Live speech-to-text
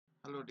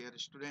Hello dear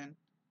student,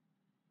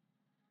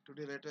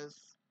 today let us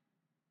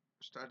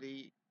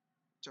study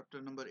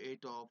chapter number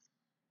 8 of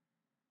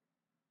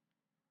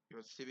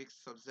your civics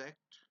subject.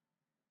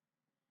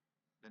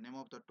 The name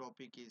of the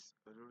topic is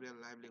rural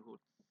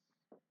livelihoods.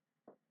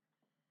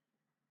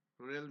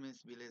 Rural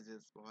means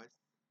villages, boys.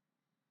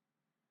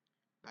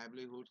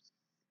 Livelihoods,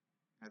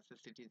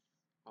 necessities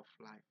of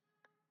life.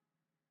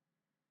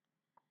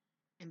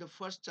 In the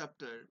first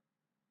chapter,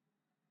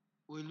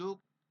 we look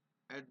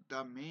at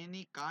the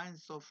many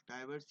kinds of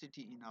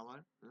diversity in our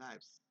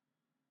lives.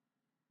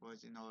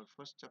 Boys, in our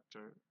first chapter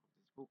of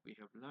this book we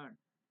have learned.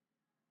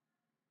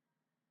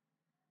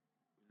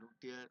 We look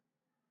there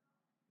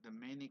the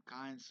many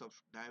kinds of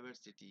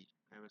diversity.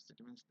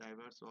 Diversity means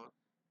diverse or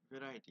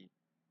variety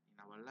in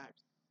our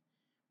lives.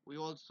 We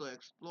also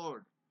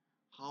explored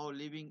how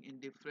living in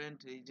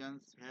different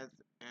regions has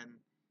an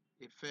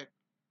effect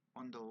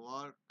on the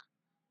work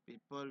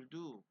people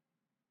do,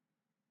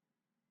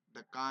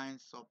 the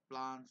kinds of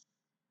plants,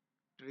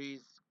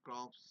 trees,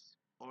 crops,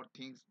 or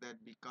things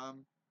that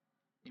become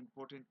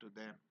important to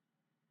them.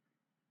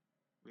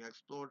 We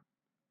explored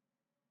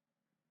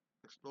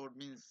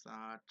means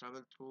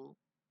travel through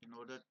in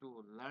order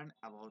to learn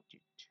about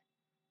it.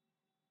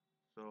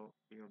 So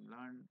we have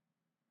learned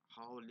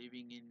how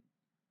living in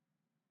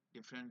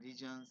different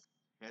regions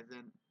has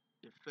an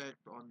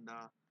effect on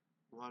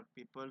the work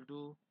people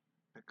do,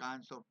 the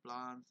kinds of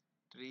plants,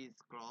 trees,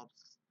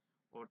 crops,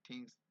 or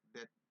things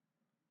that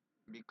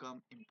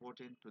become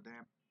important to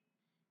them.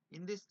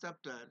 In this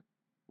chapter,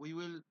 we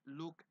will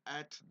look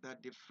at the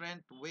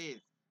different ways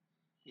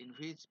in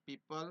which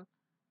people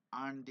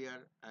earn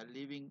their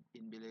living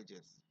in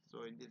villages.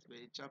 So, in this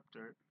very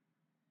chapter,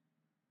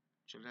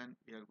 children,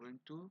 we are going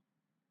to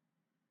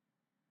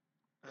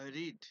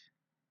read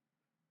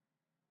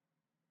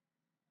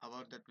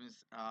about that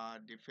means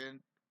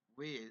different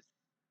ways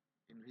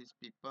in which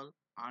people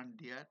earn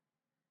their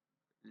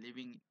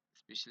living,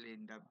 especially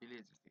in the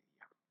villages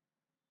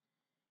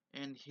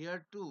area. And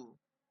here too,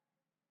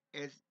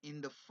 as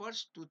in the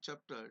first two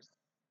chapters,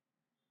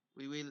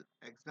 we will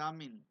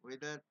examine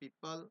whether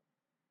people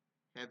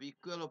have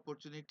equal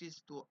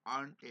opportunities to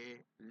earn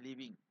a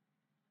living.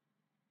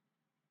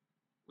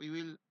 We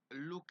will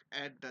look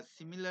at the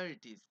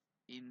similarities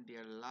in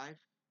their life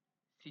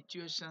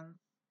situations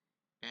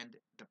and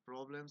the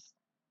problems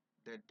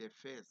that they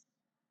face.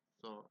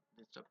 So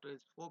this chapter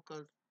is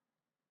focused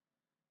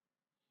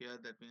here,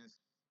 that means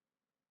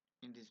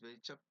in this very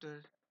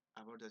chapter,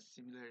 about the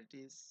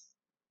similarities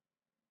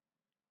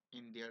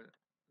in their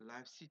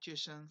life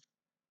situations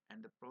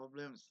and the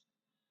problems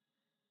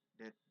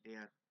that they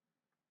are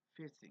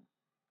facing.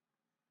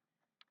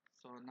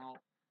 So now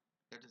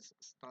let us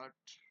start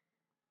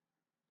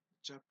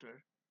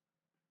chapter.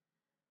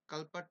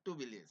 Kalpattu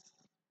village.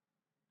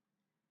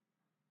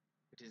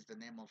 It is the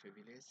name of a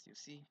village. You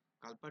see,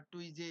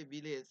 Kalpattu is a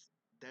village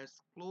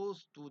that's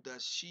close to the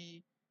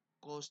sea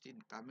coast in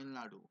Tamil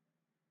Nadu.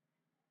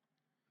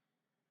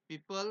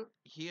 People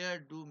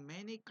here do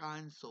many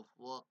kinds of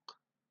work.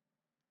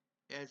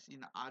 As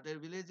in other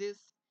villages,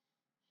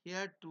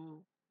 here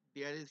too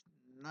there is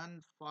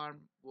non-farm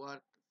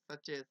work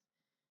such as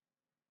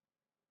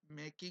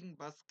making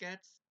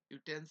baskets,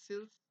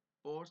 utensils,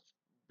 pots,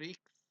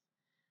 bricks,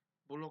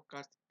 bullock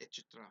carts,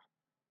 etc.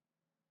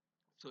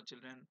 So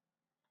children,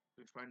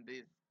 we find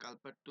this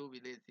Kalpattu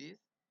village is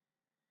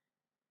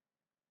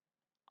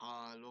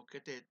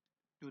located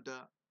to the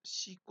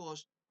sea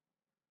coast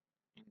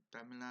in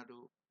Tamil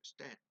Nadu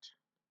state.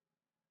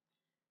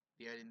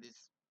 There in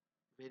this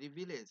very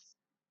village,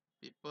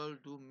 people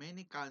do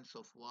many kinds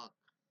of work.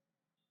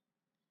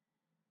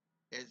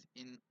 As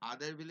in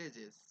other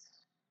villages,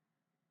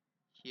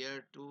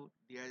 here too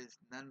there is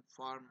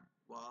non-farm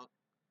work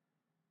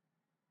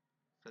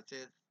such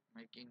as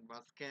making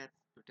baskets,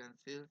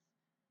 utensils,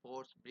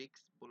 pots,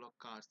 bricks, bullock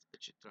carts,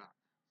 etc.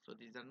 So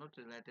these are not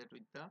related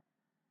with the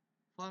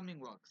farming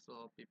work.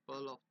 So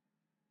people of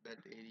that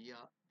area,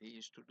 they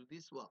used to do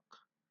this work.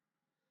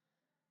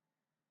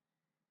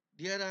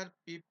 There are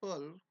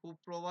people who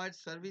provide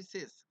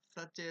services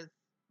such as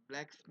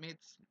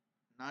blacksmiths,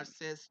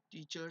 nurses,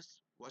 teachers,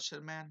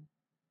 washermen,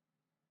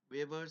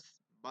 weavers,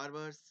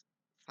 barbers,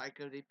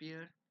 cycle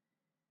repair,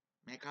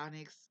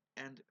 mechanics,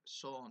 and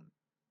so on.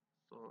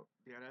 So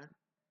there are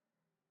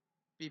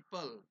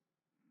people.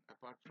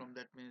 Apart from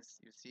that means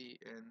you see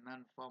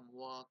non-farm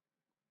work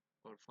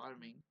or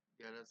farming.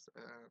 There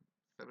are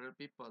several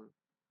people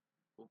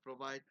who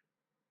provide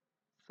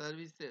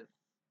services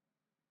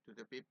to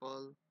the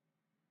people.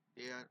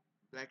 They are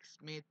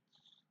blacksmiths,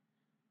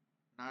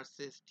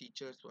 nurses,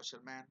 teachers,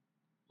 washermen,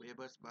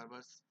 weavers,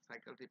 barbers,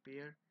 cycle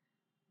repair,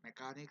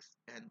 mechanics,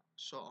 and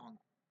so on,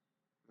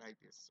 like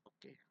this.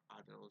 Okay,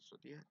 other also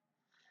there.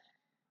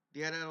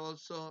 There are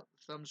also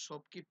some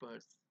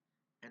shopkeepers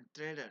and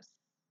traders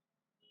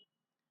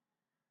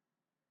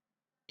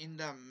in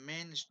the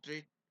main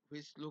street,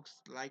 which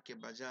looks like a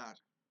bazaar.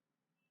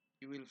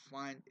 You will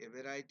find a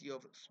variety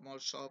of small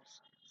shops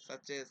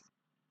such as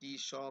tea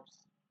shops,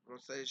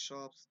 grocery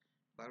shops,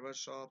 barber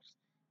shops,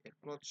 a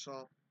cloth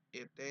shop,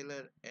 a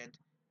tailor, and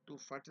two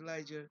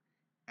fertilizer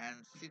and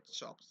seed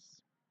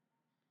shops.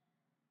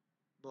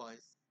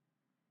 Boys,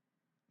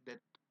 that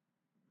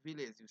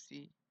village you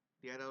see,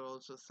 there are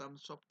also some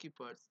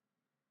shopkeepers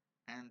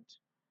and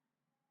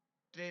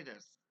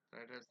traders.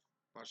 Traders,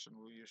 person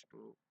who used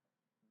to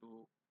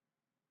do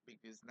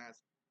big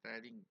business,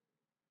 trading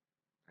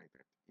like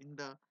that. In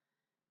the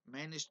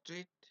main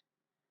street,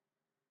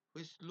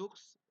 which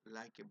looks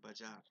like a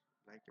bazaar,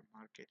 like a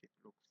market, it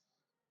looks.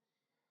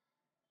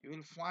 You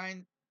will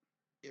find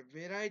a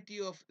variety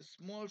of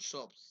small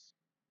shops.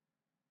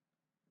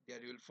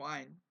 There you will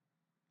find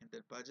in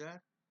the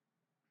bazaar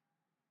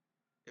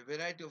a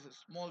variety of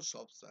small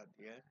shops are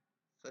there,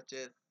 such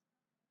as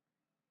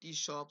tea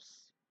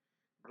shops,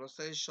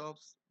 grocery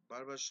shops,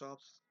 barber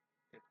shops,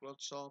 a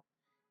cloth shop,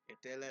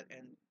 a tailor,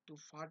 and two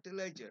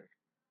fertilizer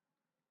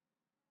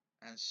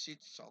and sheet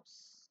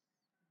shops.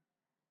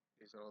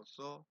 These are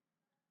also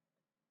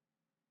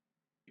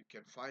you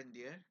can find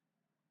there.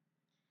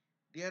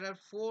 There are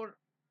four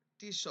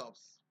tea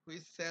shops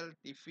which sell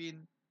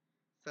tiffin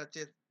such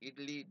as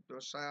idli,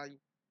 dosa,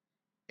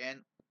 and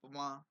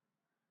upma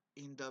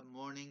in the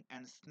morning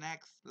and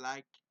snacks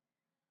like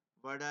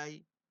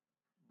vadai,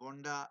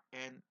 bonda,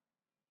 and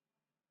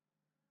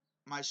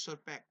Mysore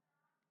pak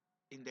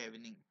in the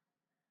evening.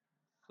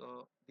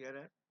 So there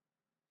are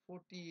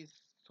 40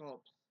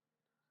 shops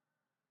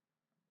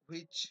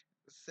which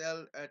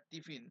sell a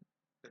tiffin,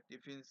 the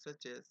tiffin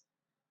such as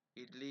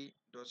idli,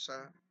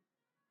 dosa,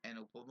 and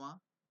upama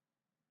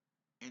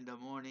in the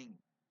morning,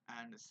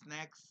 and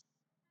snacks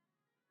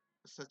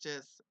such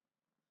as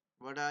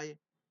vadai,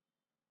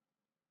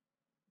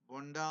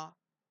 bonda,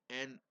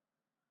 and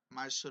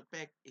Mysore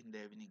pak in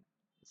the evening.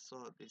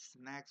 So the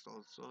snacks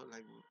also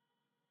like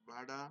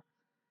vada,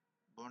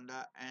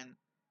 bonda, and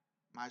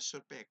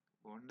Mysore pak.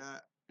 Bonda,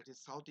 it is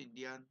South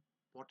Indian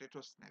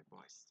potato snack,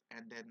 boys.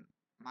 And then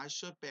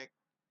Mysore pak,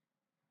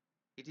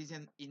 it is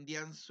an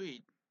Indian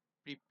sweet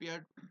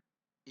prepared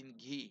in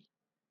ghee.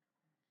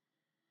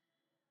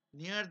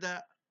 Near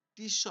the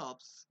tea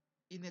shops,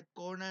 in a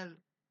corner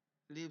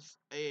lives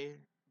a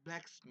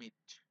blacksmith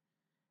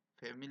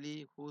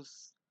family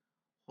whose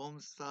home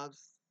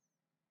serves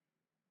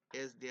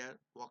as their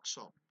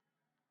workshop.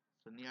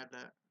 So near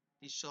the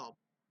tea shop,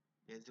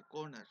 there is a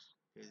corner,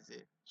 there is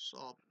a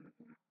shop,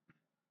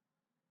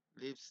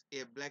 lives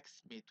a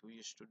blacksmith who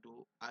used to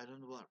do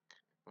iron work.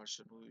 A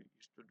person who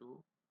used to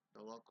do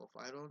the work of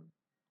iron,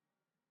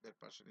 that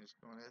person is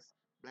known as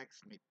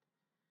blacksmith.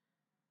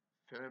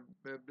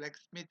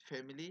 Blacksmith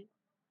family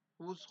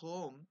whose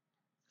home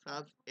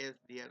serves as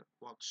their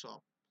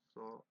workshop.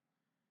 So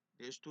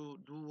they used to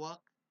do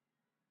work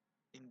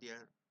in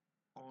their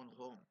own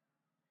home.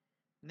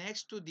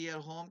 Next to their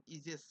home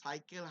is a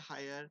cycle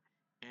hire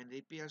and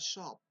repair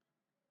shop.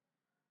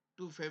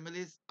 Two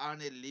families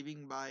earn a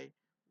living by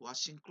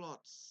washing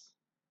clothes.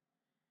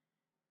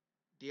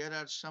 There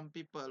are some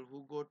people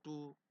who go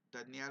to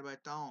the nearby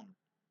town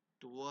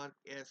to work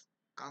as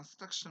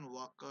construction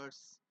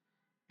workers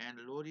and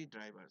lorry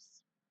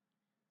drivers.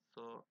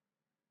 So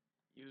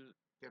you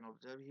can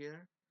observe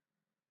here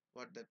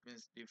what that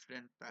means,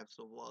 different types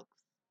of works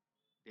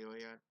they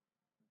were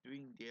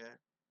doing there,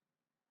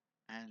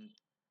 and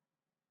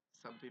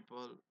some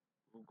people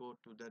who go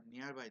to the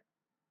nearby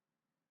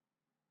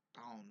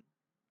town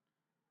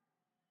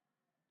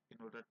in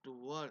order to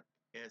work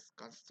as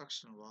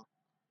construction work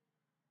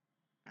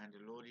and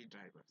lorry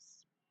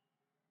drivers.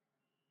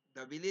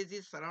 The village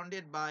is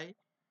surrounded by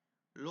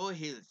low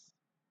hills.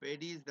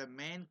 Paddy is the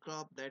main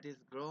crop that is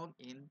grown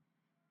in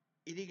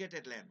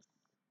irrigated lands.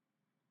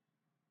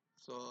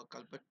 So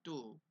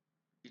Kalpattu,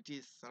 it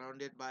is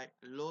surrounded by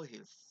low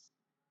hills,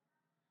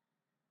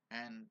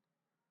 and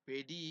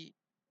paddy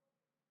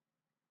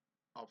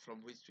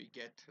from which we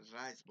get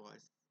rice,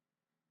 boys.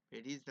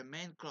 Paddy is the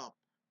main crop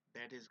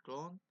that is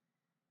grown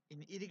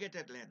in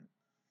irrigated land.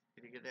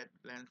 Irrigated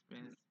lands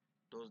means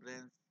those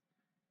lands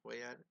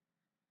where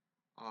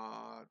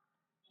uh,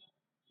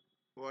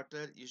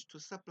 water is to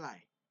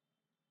supply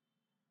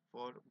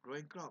for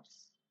growing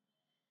crops.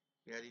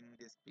 Here in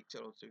this picture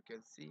also you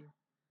can see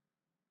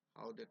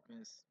how that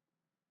means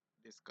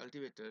this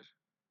cultivator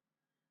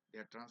they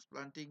are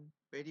transplanting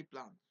paddy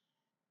plants.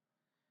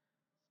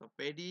 So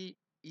paddy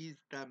is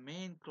the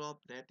main crop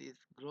that is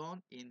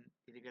grown in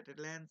irrigated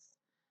lands.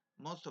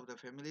 Most of the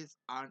families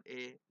earn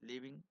a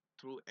living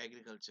through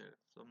agriculture.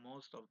 So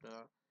most of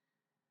the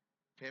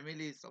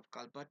families of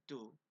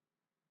Kalpattu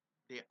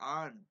they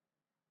earn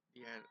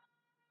their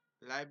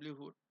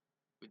livelihood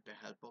with the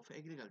help of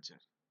agriculture.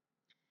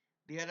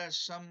 There are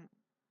some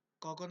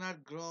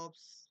coconut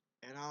groves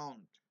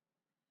around.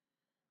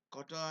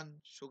 Cotton,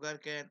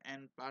 sugarcane,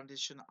 and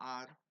plantation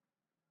are,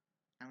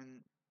 I mean,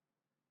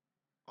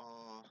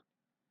 uh,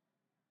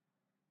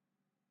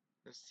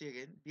 let's see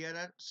again. There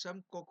are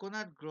some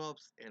coconut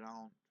groves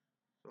around.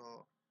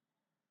 So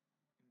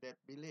in that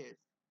village,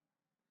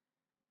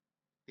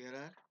 there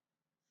are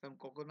some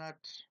coconut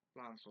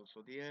plants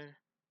also there.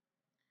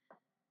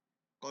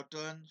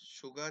 Cotton,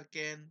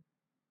 sugarcane,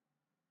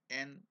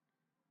 and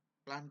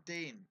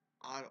plantain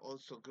are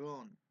also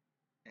grown,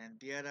 and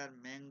there are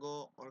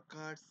mango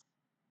orchards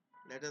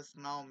Let us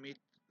now meet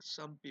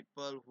some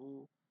people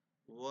who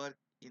work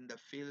in the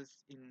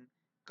fields in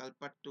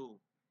Kalpattu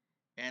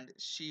and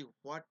see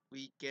what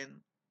we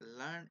can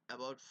learn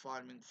about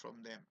farming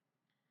from them.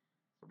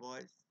 So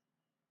boys,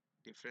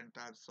 different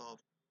types of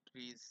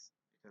trees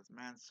it has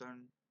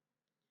mentioned,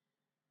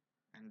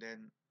 and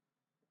then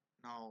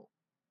now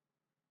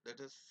let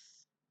us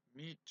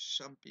meet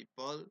some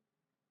people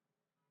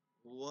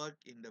who work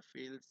in the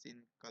fields in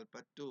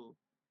Kalpattu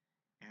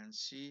and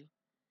see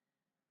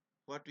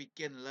what we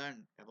can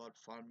learn about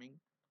farming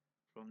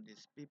from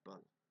these people.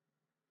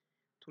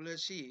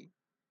 Tulasi,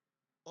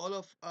 all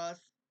of us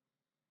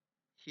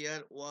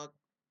here work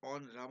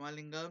on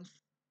Ramalingam's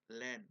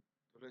land.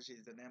 Tulasi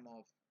is the name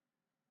of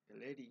the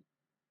lady.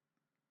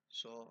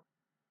 So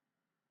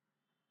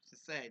she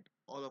said,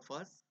 all of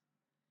us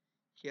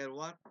here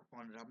work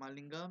on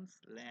Ramalingam's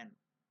land.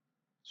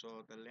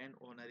 So the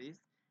landowner is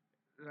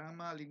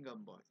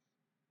Ramalingam boy.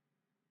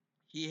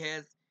 He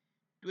has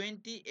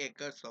 20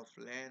 acres of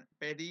land,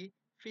 paddy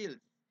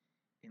fields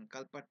in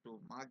Kalpattu.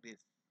 Mark this.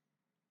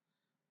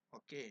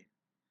 Okay.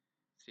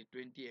 See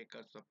 20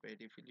 acres of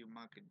paddy field. You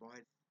mark it,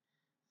 boys.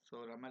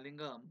 So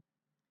Ramalingam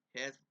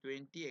has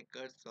 20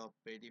 acres of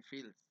paddy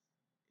fields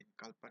in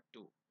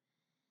Kalpattu.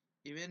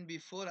 Even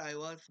before I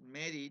was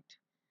married,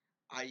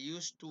 I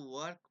used to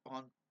work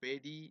on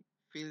paddy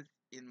fields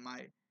in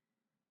my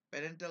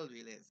parental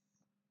village.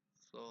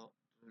 So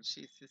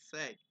she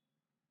said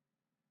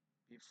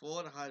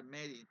before her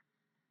marriage,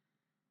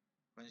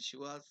 when she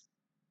was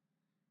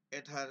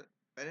at her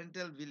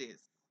parental village,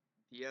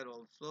 here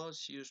also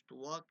she used to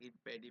work in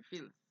paddy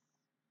fields.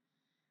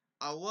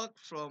 I worked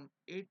from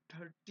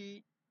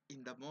 8:30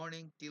 in the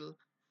morning till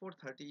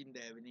 4:30 in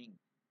the evening.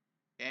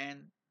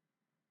 And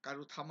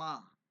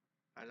Karuthama,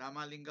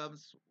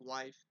 Ramalingam's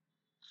wife,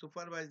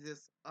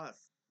 supervises us.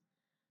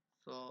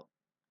 So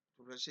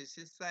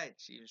Rashisi said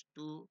she used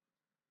to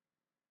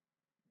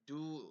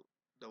do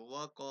the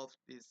work of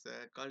this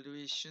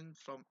cultivation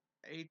from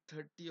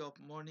 8:30 of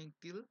morning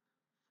till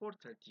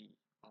 4:30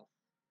 of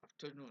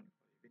afternoon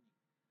or evening.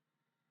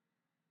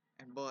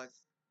 And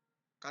boys,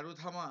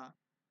 Karuthama,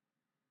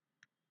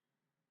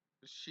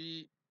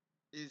 she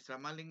is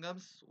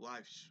Ramalingam's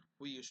wife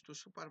who used to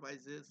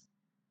supervise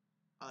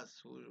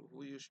us,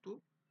 who used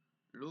to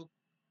look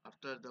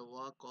after the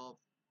work of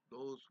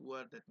those who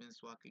are, that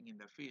means, working in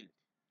the field.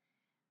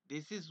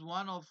 This is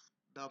one of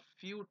the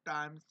few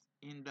times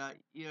in the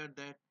year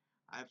that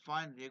I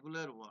find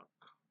regular work.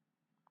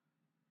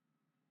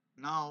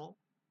 Now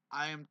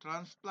I am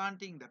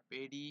transplanting the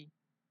paddy.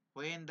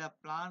 When the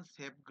plants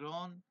have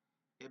grown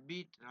a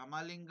bit,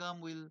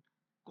 Ramalingam will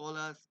call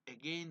us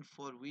again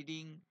for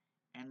weeding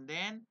and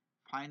then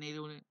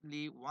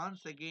finally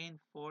once again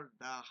for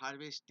the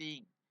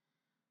harvesting.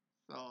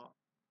 So,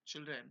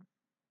 children,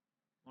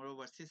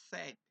 moreover, she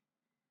said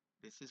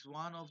this is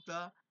one of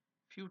the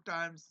few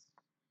times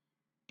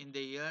in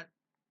the year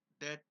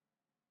that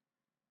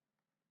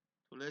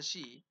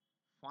Tulasi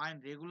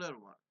find regular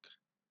work.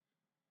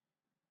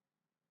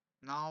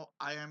 Now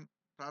I am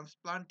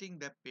transplanting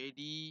the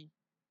paddy.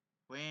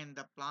 When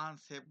the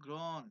plants have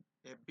grown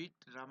a bit,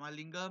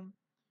 Ramalingam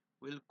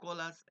will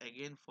call us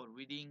again for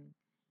weeding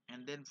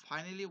and then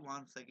finally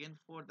once again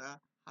for the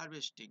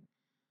harvesting.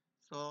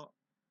 So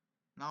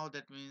now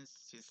that means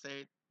she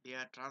said they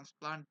are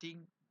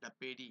transplanting the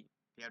paddy.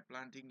 They are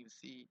planting, you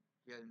see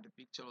here in the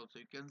picture also,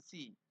 you can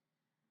see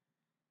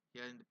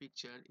here in the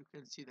picture, you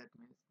can see that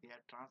means they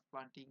are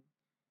transplanting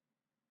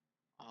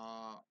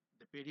uh,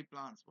 the paddy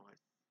plants, boys.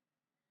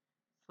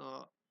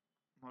 So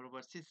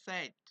moreover, she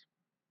said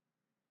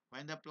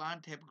when the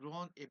plant have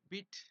grown a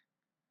bit,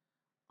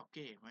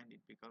 okay, when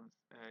it becomes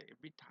a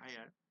bit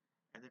higher,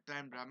 at the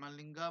time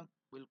Ramalingam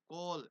will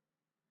call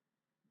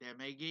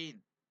them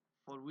again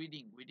for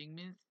weeding. Weeding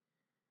means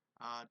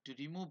to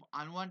remove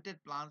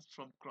unwanted plants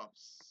from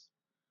crops.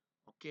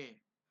 Okay,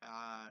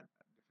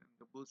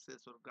 the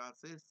bushes or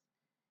grasses.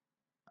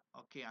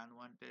 Okay,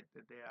 unwanted.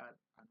 They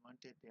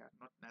are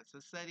not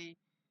necessary.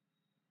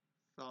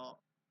 So,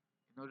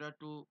 in order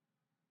to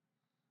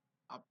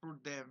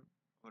uproot them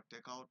or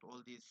take out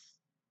all these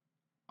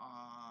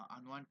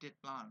unwanted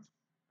plants,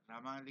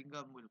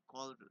 Ramalingam will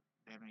call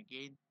them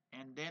again,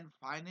 and then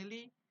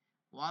finally,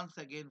 once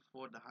again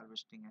for the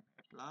harvesting. And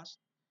at last,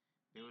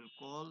 they will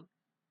call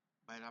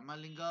by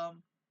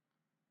Ramalingam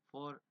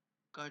for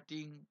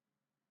cutting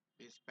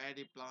these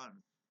paddy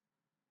plants,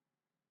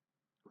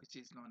 which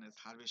is known as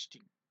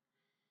harvesting.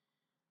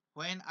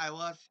 When I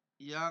was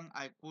young,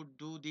 I could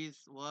do this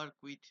work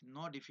with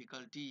no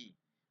difficulty.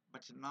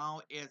 But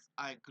now, as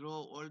I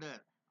grow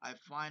older, I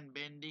find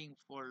bending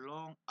for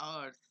long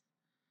hours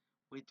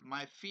with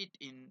my feet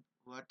in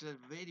water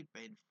very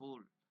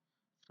painful.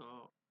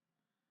 So,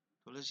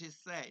 Tulasi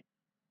said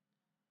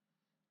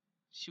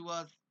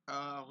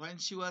when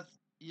she was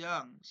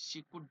young,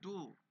 she could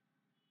do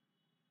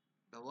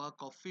the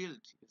work of field.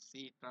 You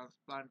see,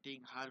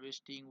 transplanting,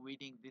 harvesting,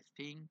 weeding, this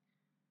thing.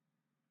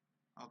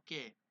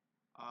 Okay,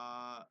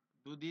 uh,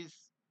 do this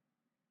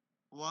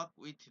work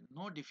with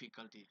no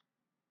difficulty.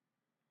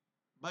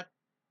 But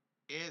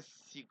as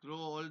she grow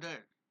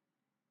older,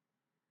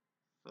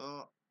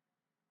 So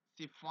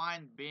she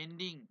find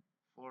bending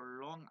for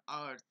long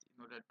hours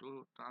in order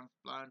to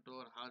transplant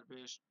or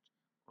harvest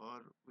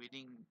or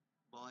weeding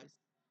boys.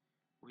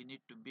 We need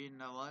to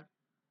bend our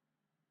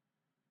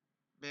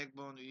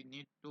backbone. We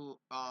need to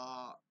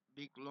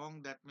big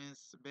long. That means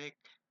back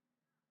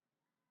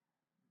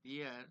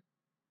there.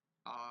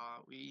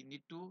 We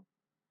need to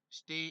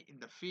stay in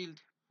the field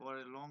for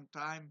a long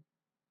time,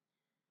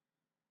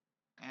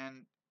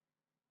 and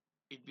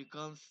it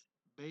becomes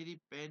very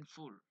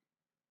painful.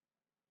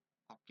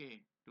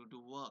 Okay, to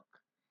do work.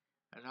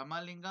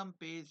 Ramalingam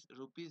pays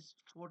rupees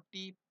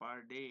 40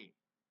 per day.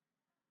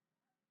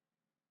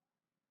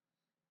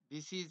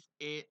 This is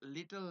a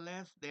little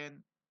less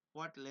than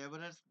what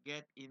laborers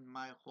get in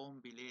my home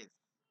village.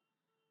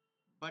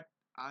 But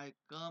I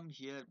come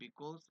here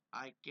because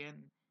I can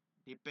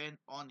depend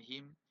on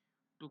him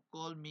to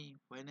call me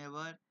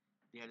whenever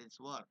there is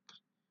work.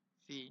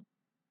 See,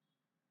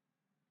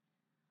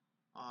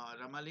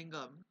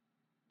 Ramalingam,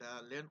 the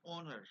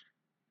landowner,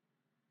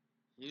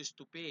 used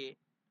to pay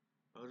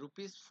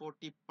rupees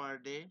 40 per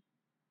day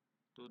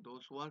to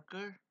those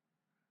workers,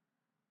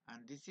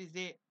 and this is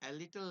a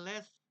little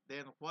less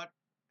than what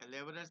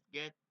laborers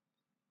get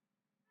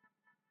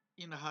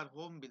in her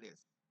home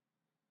village.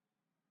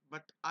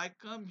 But I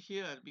come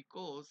here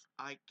because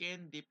I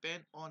can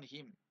depend on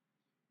him,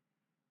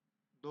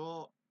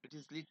 though it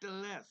is little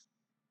less.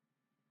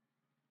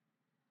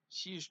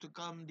 She used to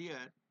come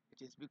there.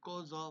 It is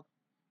because of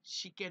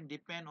she can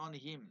depend on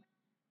him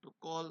to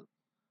call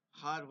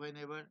her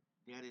whenever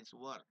there is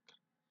work.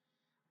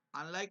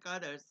 Unlike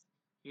others,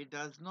 he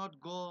does not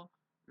go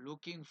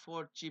looking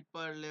for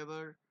cheaper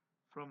labor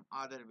from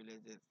other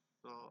villages.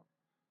 So,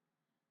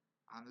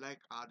 unlike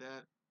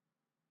other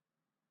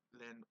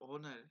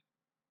landowner,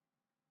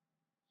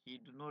 he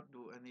do not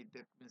do any,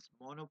 that means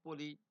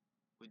monopoly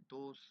with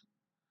those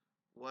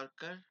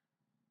worker.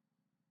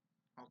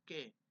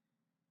 Okay,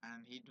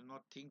 and he do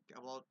not think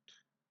about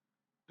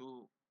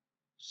to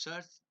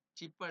search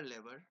cheaper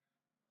labor.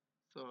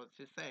 So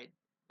she said,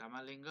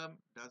 Ramalingam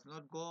does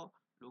not go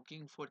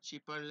looking for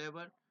cheaper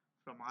labor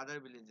from other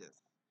villages.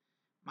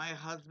 My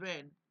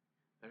husband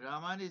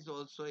Raman is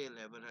also a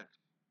laborer.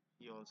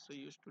 He also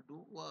used to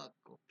do work.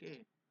 Okay,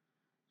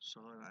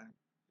 so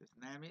his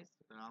name is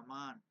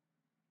Raman.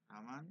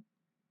 Raman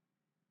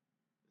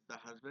is the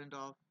husband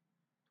of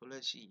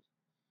Tulasi.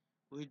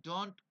 We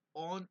don't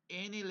own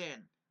any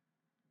land.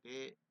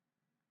 They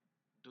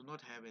do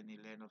not have any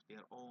land of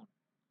their own.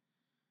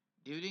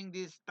 During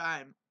this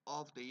time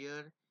of the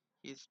year,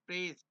 he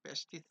sprays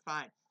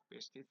pesticides.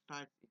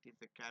 Pesticides, it is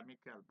a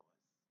chemical,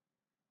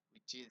 boys,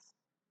 which is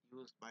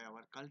used by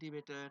our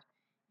cultivator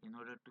in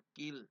order to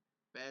kill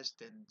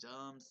pests and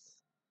germs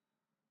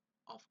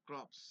of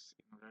crops,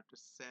 in order to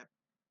save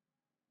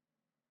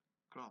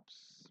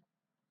crops.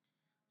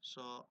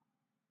 So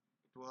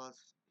it was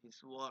his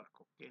work,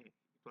 okay?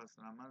 It was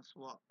Raman's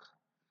work.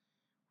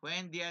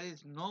 When there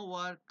is no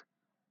work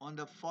on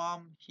the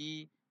farm,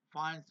 he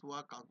finds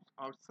work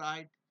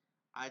outside,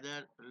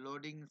 either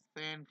loading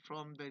sand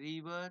from the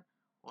river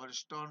or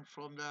stone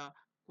from the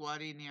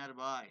quarry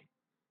nearby.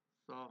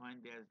 So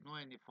when there is no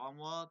any farm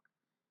work,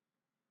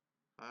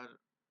 her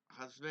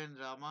husband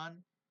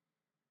Raman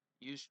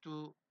used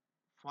to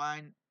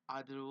find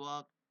other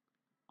work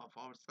of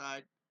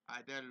outside,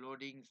 either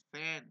loading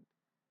sand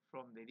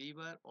from the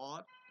river or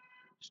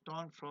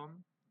stone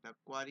from the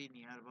quarry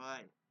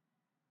nearby.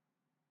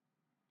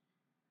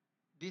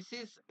 This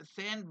is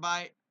sent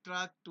by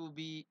truck to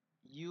be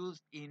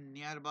used in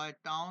nearby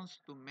towns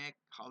to make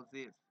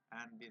houses,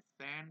 and the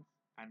sand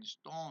and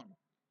stone,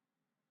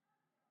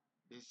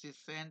 this is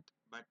sent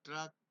by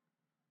truck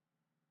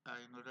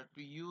in order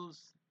to use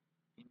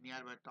in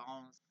nearby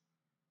towns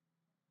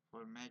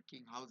for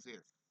making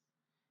houses.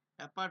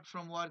 Apart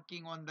from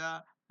working on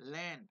the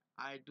land,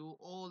 I do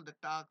all the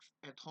tasks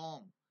at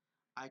home.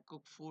 I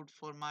cook food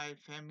for my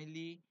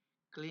family,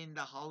 clean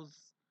the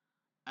house,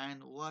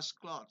 and wash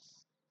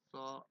clothes.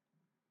 So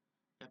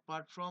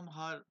apart from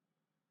her,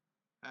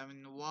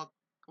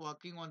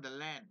 working on the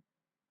land,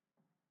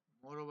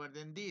 moreover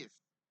than this,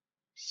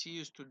 she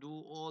used to do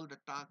all the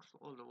tasks,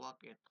 all the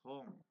work at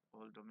home,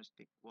 all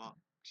domestic work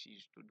she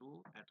used to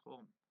do at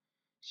home.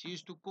 She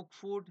used to cook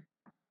food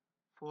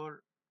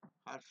for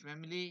her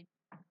family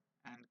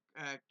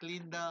and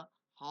clean the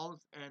house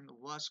and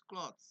wash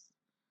clothes.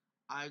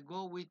 I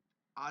go with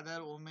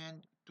other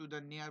women to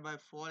the nearby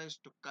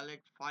forest to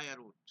collect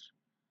firewood.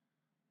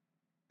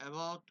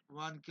 About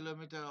 1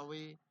 kilometer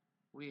away,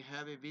 we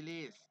have a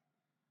village,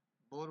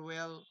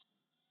 borewell,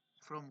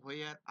 from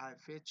where I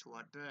fetch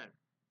water.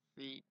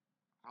 See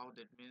how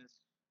that means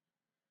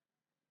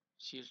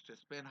she used to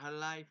spend her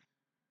life.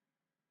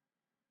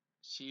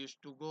 She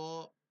used to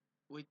go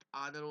with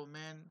other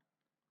women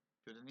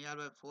to the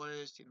nearby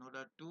forest in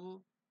order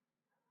to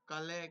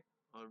collect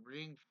or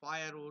bring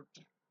firewood,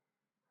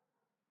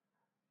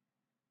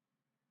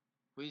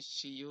 which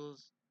she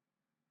used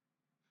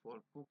for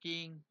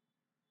cooking.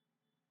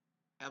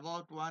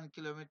 About 1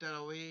 kilometer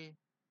away,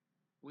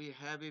 we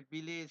have a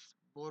village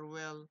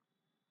borewell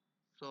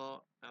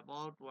So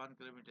about 1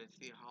 kilometer,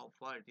 see how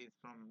far it is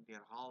from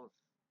their house.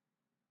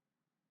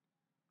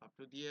 Up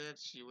to there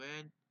she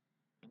went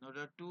in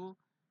order to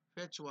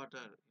fetch water,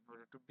 in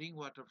order to bring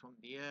water from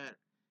there.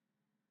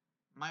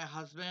 My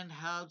husband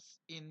helps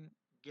in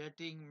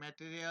getting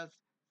materials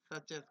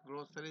such as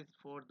groceries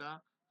for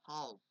the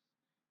house.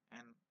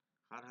 And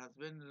her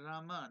husband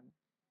Raman,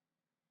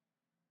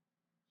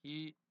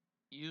 he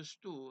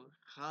used to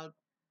help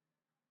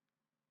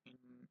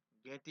in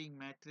getting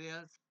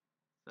materials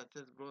such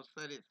as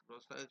groceries.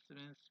 Groceries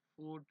means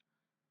food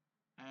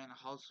and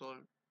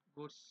household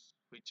goods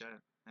which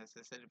are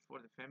necessary for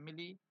the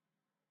family.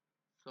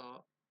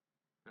 So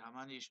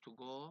Raman used to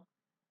go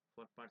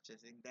for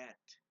purchasing that.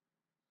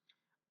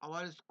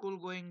 Our school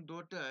going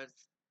daughters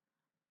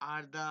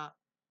are the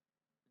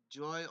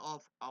joy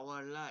of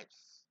our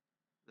lives.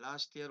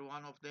 Last year,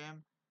 one of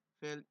them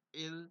fell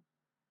ill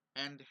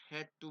and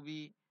had to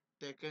be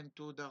taken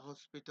to the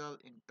hospital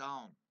in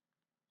town.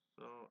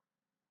 So,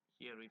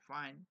 here we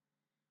find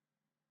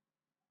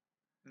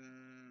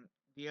mm,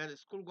 their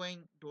school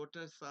going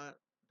daughters are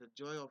the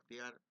joy of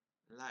their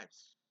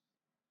lives.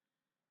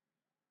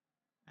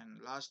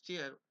 And last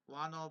year,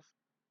 one of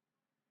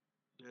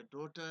their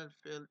daughter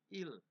fell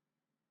ill.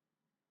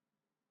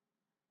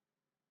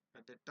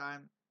 At the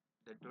time,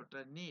 the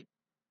daughter need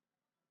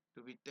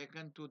to be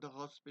taken to the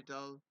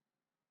hospital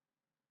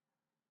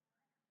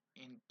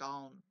in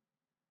town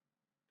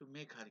to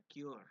make her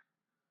cure.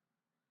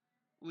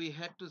 We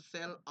had to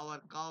sell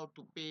our cow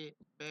to pay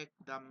back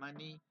the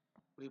money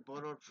we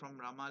borrowed from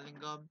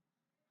Ramalingam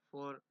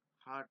for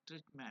her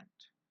treatment.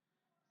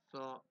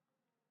 So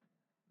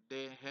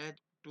they had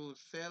to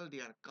sell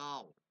their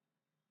cow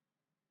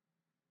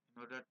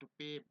in order to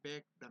pay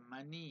back the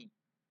money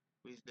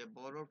which they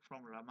borrowed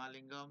from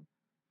Ramalingam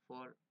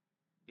for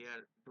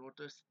their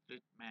daughter's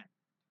treatment.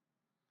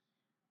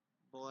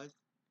 Boys,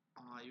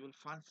 you will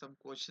find some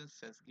questions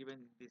as given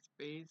in this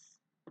page.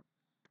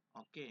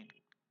 Okay,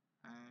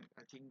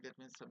 I think that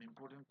means some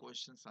important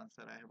questions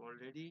answer I have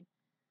already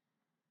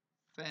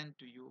sent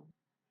to you.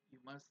 You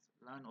must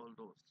learn all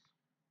those.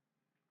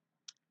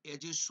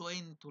 As you show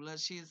in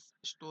Tulasi's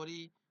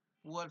story,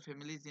 poor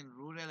families in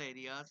rural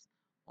areas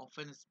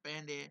often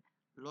spend a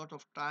lot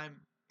of time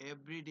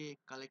every day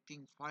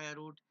collecting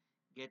firewood,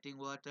 getting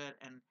water,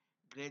 and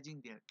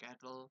grazing their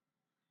cattle.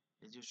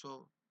 As you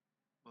show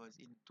was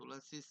in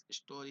Tulasi's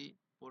story,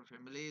 poor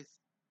families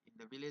in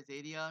the village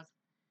areas,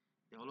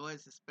 they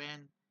always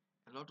spend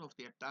a lot of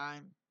their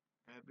time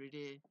every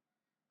day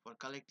for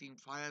collecting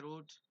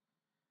firewood,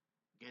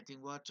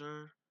 getting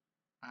water,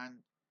 and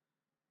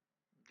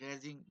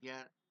grazing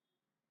their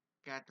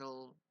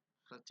cattle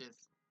such as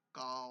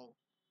cow,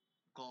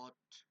 goat,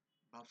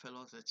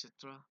 buffaloes,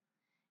 etc.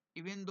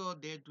 Even though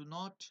they do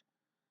not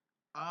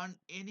earn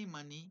any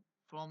money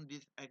from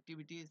these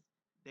activities,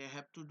 they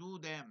have to do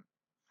them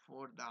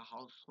for the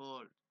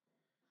household.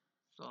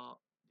 So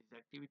these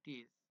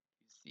activities,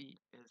 you see,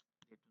 as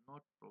they do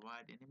not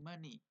provide any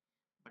money,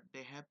 but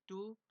they have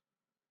to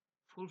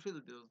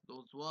fulfill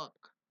those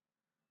work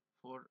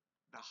for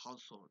the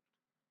household.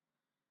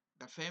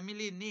 The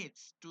family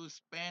needs to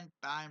spend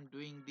time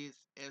doing this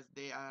as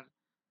they are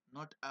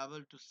not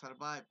able to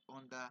survive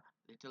on the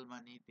little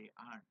money they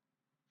earn.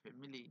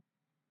 Family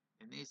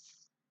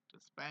needs to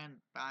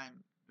spend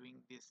time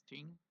doing this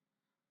thing,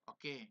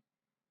 okay,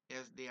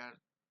 as they are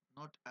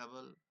not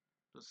able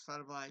to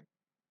survive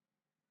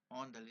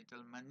on the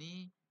little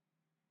money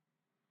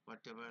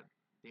whatever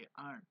they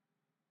earn.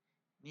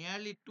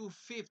 Nearly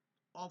two-fifths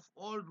of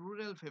all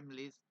rural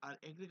families are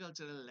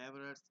agricultural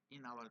laborers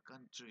in our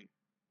country,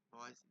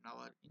 boys, in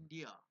our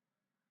India.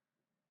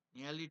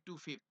 Nearly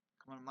two-fifths.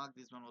 Come on, mark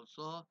this one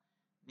also.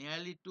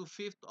 Nearly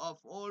two-fifths of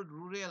all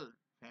rural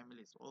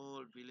families,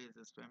 all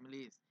villages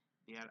families,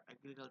 they are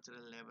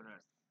agricultural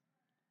laborers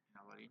in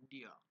our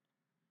India.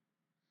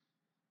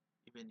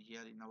 Even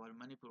here in our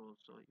Manipur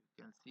also, you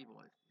can see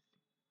boys.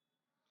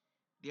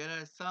 There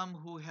are some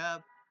who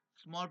have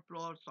small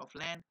plots of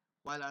land,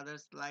 while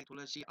others like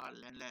Tulasi are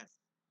landless.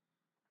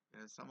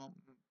 There are some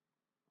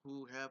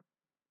who have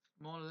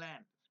small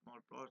land, small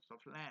plots of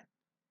land,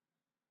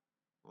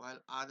 while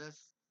others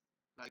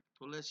like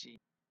Tulasi,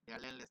 they are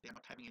landless. They are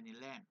not having any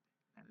land.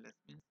 Landless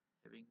means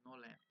having no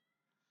land.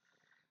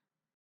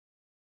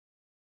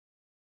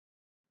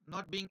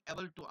 Not being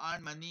able to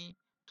earn money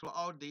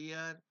throughout the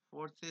year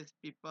forces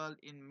people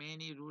in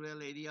many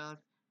rural areas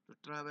to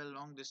travel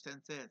long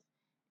distances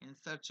in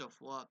search of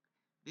work.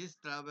 This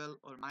travel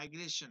or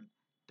migration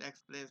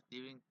takes place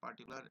during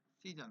particular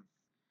seasons.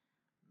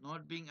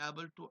 Not being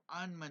able to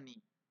earn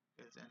money,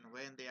 yes, and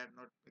when they are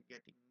not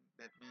getting,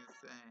 that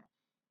means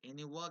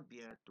any work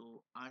there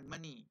to earn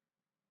money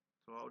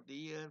throughout the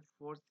year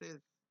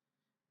forces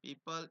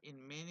people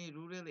in many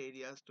rural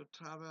areas to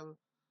travel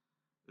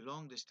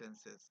long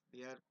distances.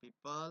 They are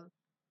people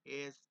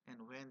as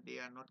and when they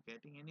are not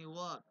getting any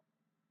work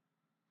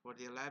for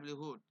their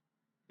livelihood,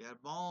 they are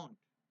bound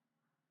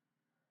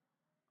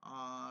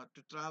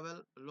to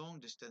travel long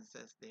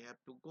distances. They have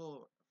to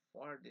go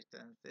far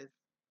distances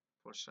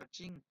for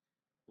searching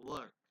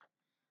work.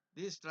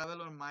 This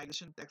travel or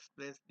migration takes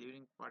place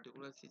during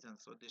particular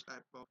seasons. So this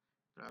type of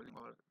traveling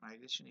or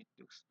migration it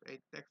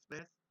takes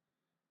place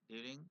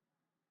during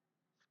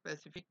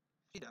specific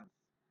seasons.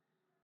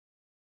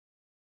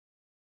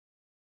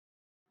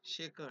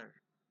 Shaker.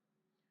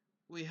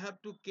 We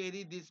have to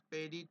carry this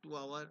paddy to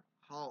our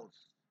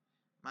house.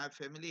 My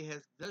family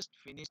has just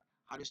finished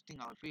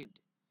harvesting our field.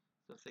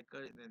 So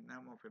Shaker is the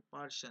name of a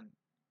person.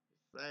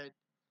 He said,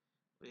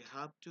 we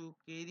have to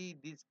carry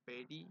this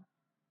paddy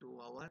to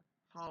our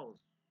house.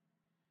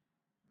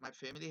 My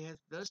family has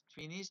just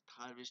finished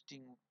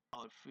harvesting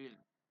our field.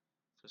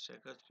 So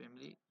Shaker's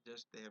family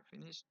just they have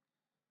finished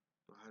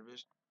to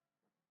harvest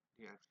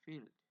their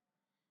field.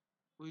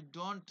 We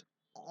don't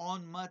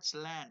own much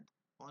land,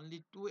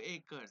 only 2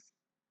 acres.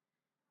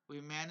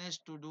 We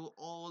manage to do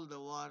all the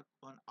work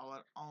on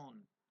our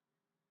own.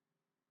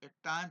 At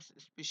times,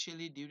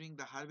 especially during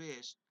the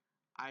harvest,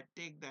 I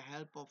take the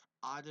help of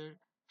other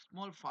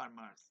small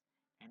farmers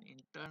and in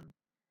turn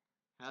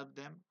help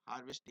them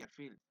harvest their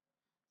fields.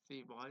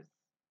 See, boys,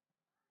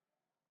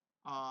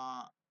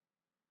 uh,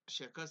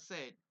 Shekhar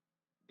said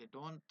they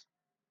don't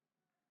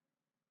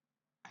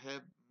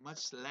have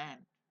much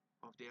land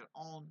of their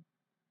own.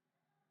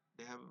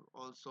 They have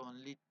also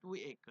only 2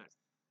 acres.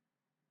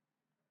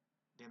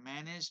 They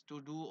manage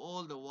to do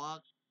all the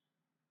work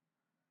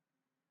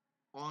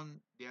on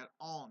their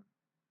own.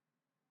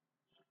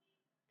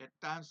 At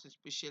times,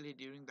 especially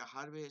during the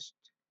harvest,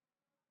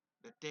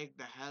 they take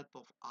the help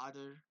of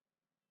other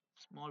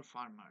small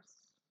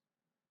farmers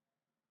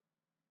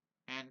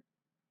and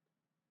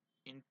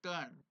in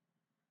turn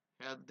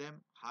help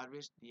them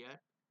harvest their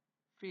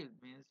field.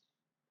 Means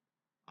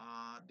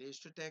they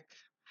used to take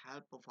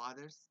help of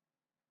others.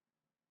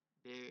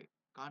 They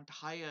can't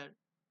hire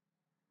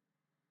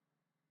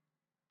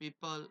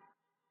people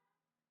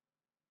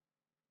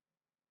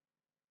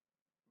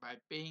by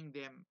paying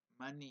them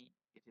money.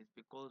 It is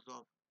because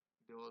of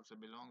they also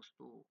belongs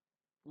to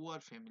poor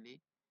family.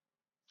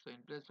 So in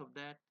place of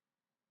that,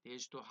 they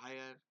used to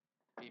hire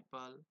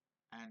people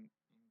and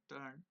in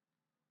turn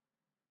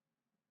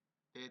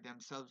they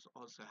themselves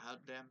also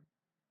help them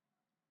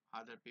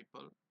other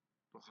people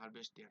to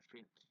harvest their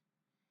field.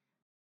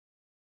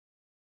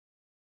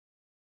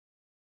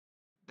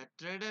 The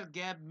trader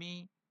gave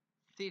me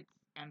seeds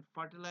and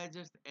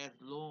fertilizers as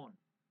loan.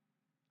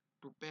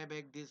 To pay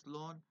back this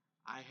loan,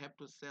 I have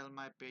to sell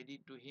my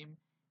paddy to him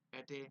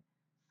at a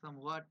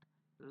somewhat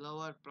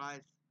lower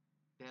price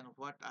than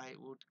what I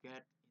would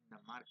get in the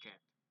market.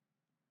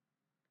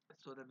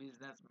 So the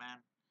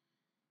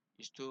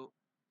is to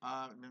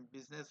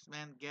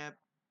businessman gave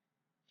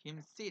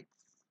him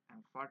seeds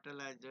and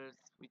fertilizers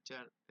which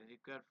are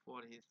required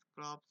for his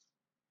crops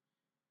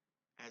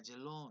as a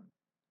loan.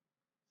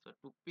 So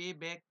to pay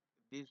back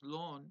this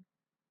loan,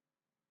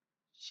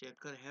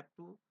 Shaker have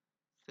to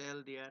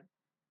sell their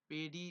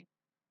paddy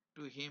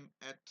to him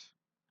at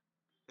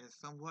a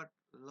somewhat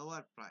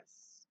lower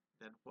price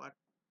than what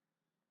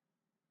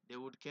they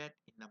would get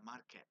in the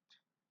market.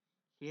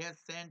 He has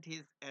sent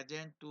his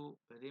agent to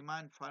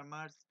remind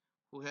farmers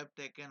who have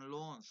taken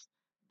loans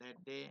that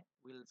they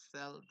will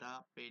sell the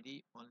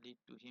paddy only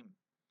to him.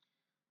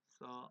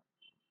 So,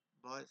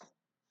 boys,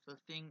 so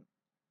thing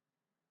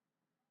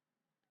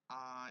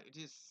it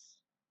is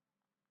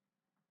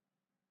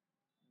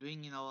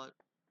doing in our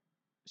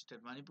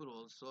state Manipur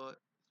also,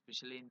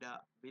 especially in the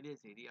village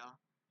area.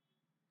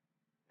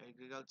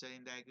 Agriculture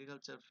in the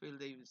agriculture field,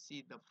 they will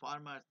see the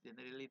farmers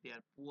generally they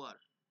are poor,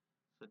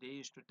 so they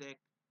used to take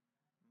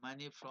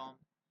money from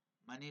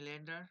money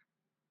lender.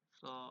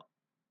 So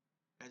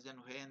as and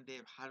when they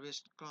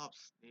harvest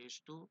crops, they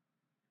used to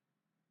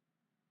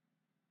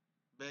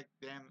back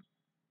them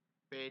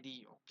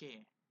paddy. Okay,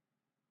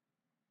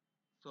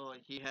 so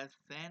he has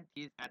sent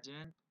his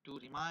agent to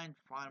remind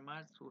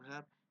farmers who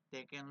have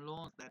taken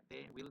loans that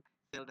they will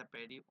sell the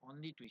paddy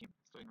only to him.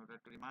 So in order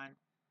to remind,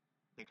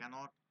 they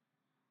cannot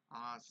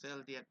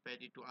sell their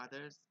paddy to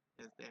others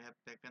as they have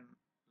taken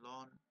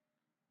loan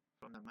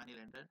from the money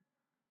lender.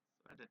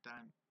 So at the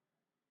time,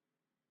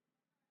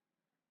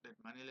 that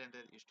money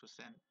lender is to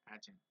send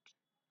agent.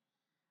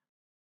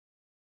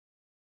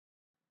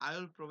 I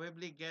will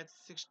probably get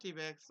 60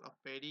 bags of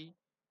paddy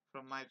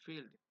from my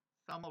field.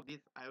 Some of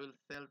this I will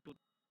sell to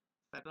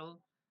settle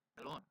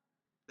the loan.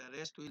 The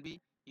rest will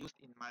be used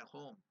in my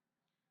home.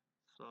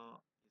 So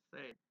he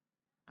said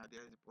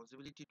there is a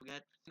possibility to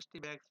get 60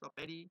 bags of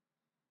paddy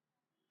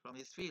from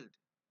his field.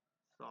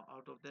 So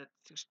out of that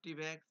 60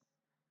 bags,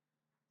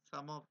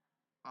 some of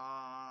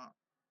uh,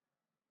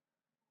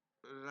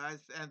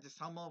 rice and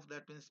some of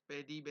that means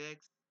paddy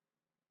bags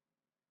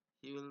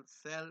he will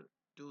sell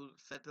to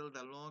settle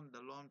the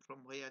loan from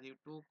where he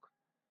took.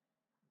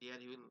 There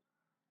he will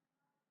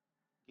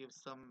give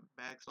some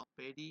bags of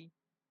paddy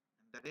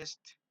and the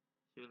rest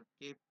he will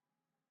keep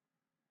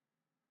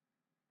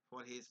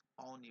for his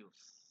own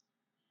use.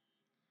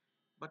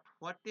 But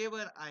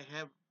whatever I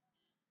have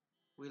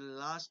will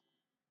last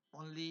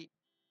only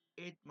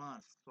 8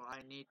 months, so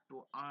I need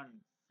to earn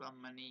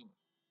some money.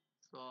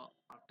 So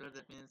after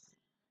that means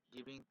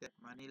giving that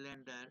money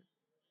lender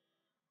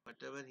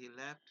whatever he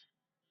left,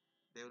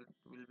 They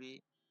will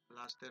be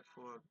lasted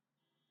for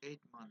 8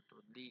 months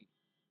only.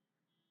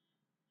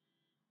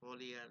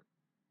 Whole year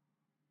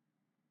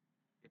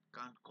it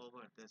can't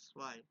cover. That's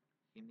why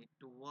he need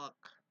to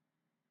work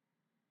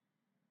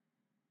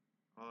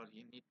or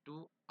he need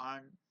to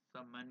earn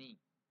some money.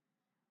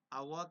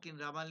 I work in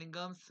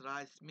Ramalingam's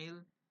rice mill.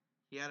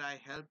 Here I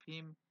help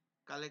him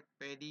collect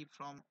paddy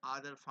from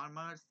other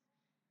farmers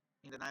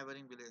in the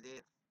neighboring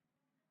villages.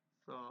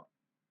 So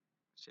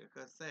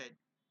Shekhar said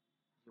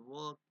he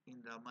worked in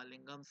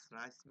Ramalingam's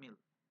rice mill.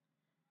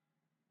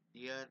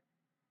 There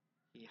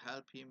he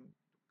helped him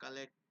to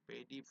collect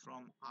paddy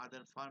from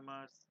other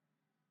farmers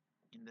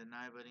in the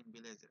neighboring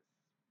villages.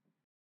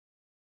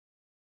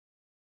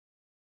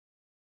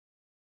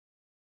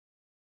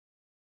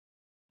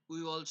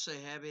 We also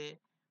have a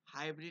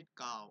hybrid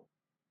cow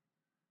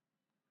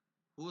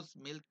whose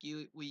milk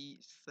we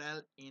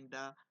sell in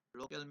the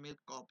local milk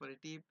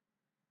cooperative.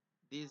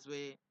 This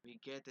way we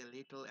get a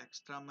little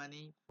extra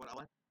money for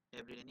our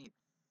everyday needs.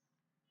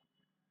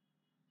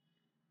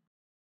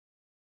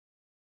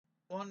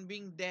 On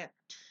being that,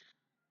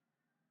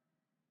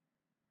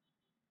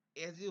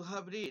 as you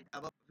have read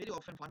about very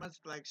often farmers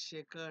like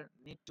Shekhar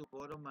need to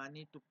borrow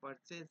money to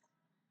purchase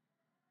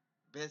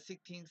basic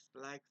things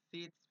like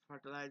seeds,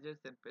 fertilizers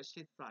and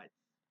pesticides.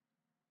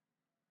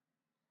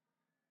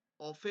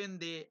 Often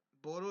they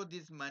borrow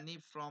this money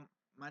from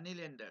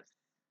moneylenders.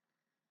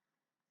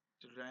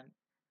 Children,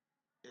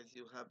 as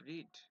you have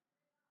read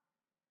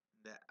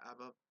the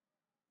above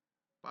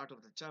part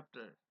of the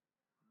chapter,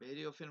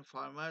 very often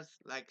farmers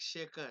like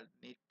Shekhar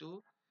need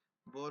to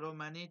borrow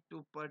money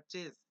to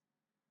purchase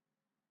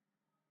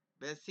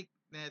basic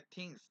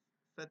things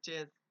such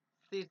as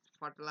seeds,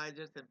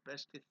 fertilizers and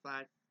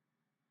pesticides.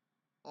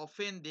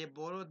 Often they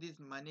borrow this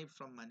money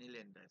from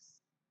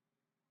moneylenders.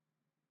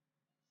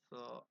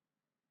 So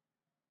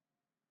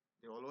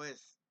they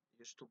always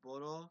used to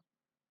borrow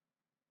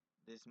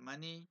this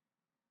money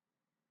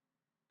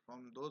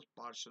from those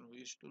persons who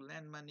used to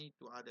lend money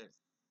to others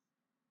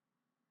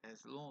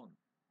as loan.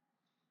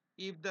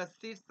 If the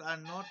seeds are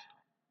not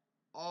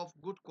of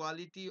good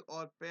quality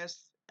or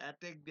pests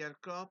attack their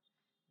crop,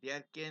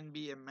 there can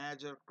be a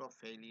major crop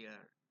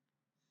failure.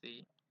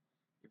 See,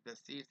 if the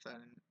seeds are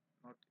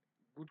not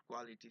good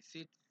quality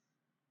seeds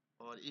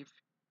or if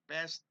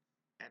pests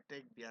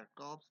attack their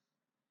crops,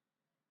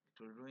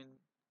 it will ruin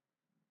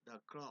the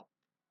crop.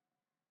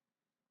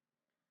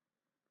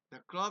 The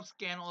crops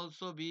can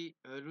also be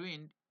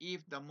ruined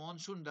if the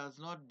monsoon does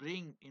not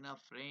bring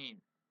enough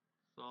rain.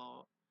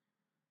 So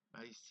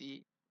I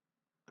see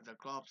the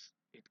crops,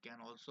 it can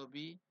also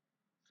be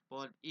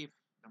spoiled if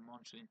the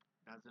monsoon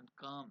doesn't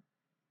come.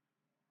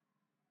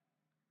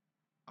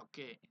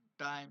 Okay,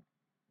 in time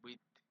with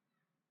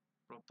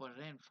proper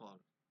rainfall,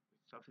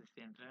 with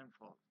sufficient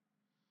rainfall.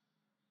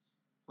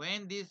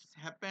 When this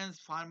happens,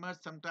 farmers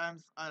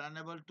sometimes are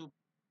unable to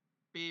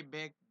pay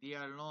back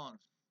their loans.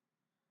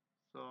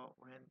 So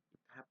when it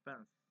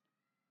happens,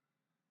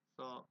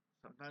 so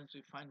sometimes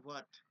we find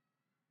what?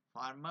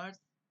 Farmers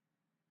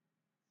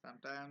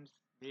sometimes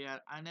they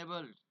are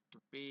unable to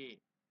pay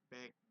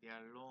back their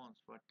loans,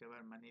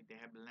 whatever money they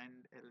have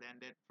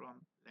landed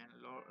from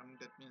landlord,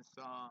 that means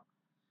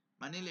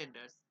money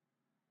lenders.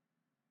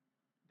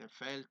 They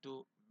fail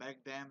to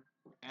back them,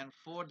 and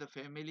for the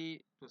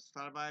family to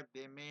survive,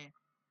 they may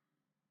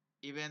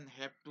even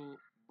have to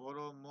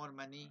borrow more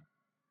money.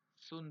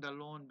 Soon the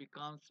loan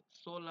becomes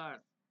so large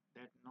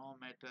that no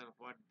matter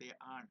what they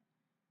earn,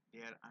 they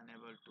are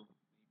unable to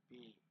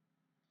repay.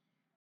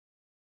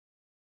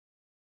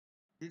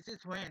 This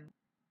is when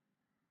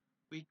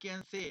we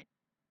can say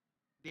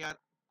they are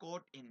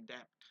caught in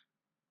debt.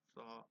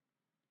 So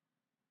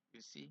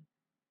you see,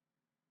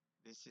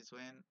 this is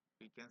when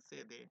we can say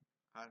they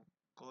are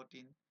caught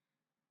in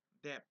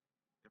debt.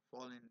 They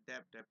fall in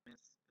debt. That means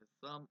the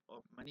sum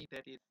of money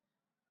that is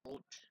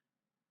owed.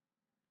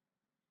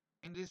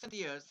 In recent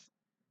years,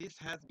 this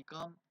has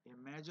become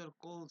a major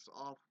cause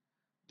of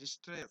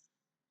distress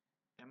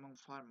among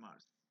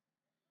farmers.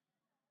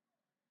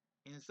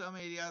 In some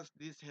areas,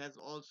 this has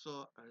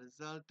also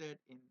resulted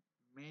in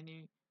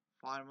many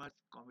farmers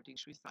committing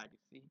suicide. You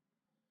see,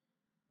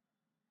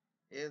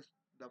 if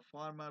the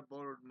farmer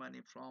borrowed money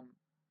from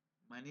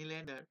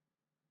moneylender,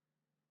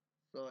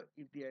 so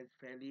if there is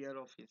failure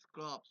of his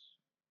crops,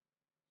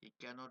 he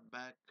cannot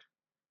back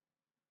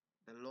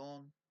the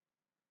loan.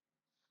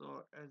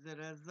 So as a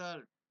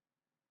result,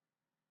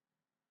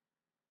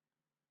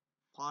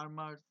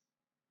 farmers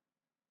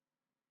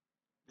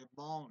they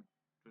bound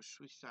to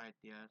suicide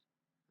their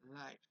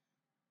life.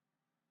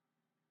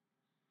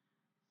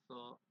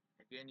 So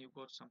again, you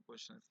got some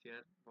questions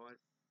here,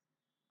 boys.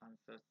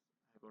 Answers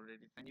I've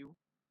already sent you.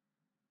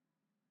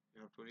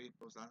 You have to read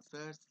those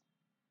answers.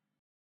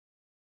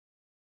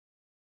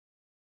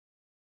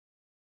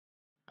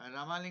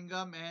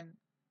 Ramalingam and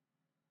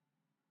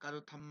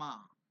Karuthamma.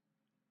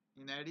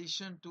 In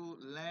addition to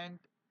land,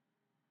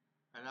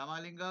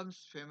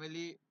 Ramalingam's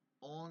family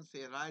owns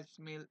a rice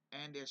mill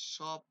and a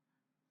shop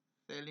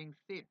selling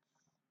seeds,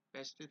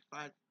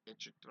 pesticides,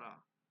 etc.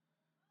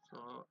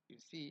 So you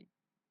see,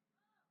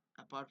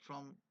 Apart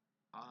from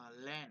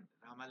land,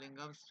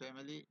 Ramalingam's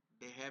family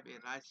they have a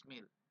rice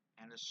mill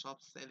and a shop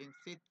selling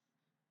seeds,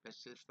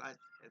 pesticides,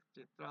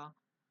 etc.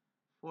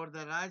 For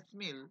the rice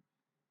mill,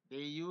 they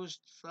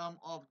used some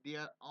of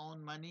their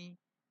own money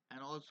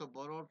and also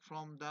borrowed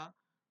from the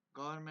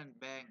government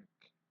bank.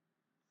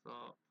 So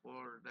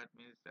for that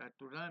means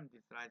to run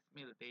this rice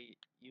mill, they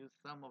use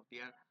some of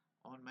their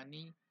own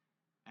money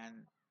and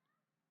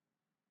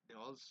they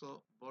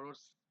also borrow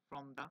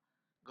from the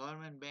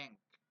government bank.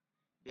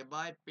 They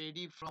buy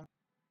paddy from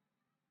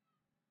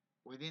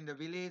within the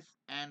village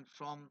and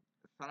from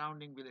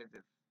surrounding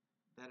villages.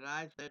 The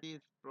rice that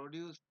is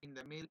produced in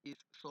the mill is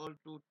sold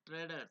to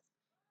traders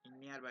in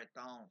nearby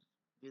towns.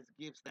 This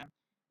gives them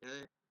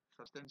a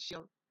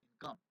substantial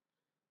income.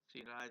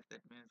 See, rice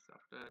that means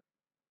after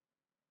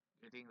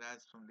getting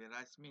rice from the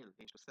rice mill,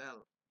 they used to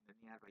sell in the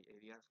nearby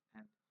areas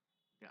and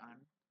they earn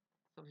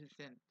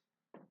sufficient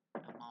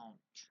amount.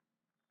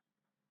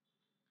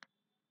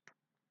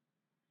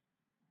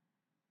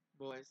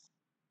 Boys,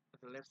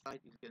 at the left side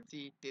you can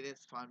see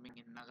terrace farming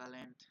in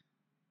Nagaland.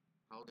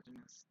 How that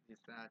means this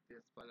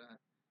terrace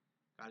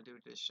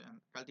cultivation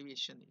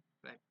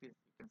practice you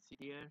can see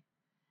here.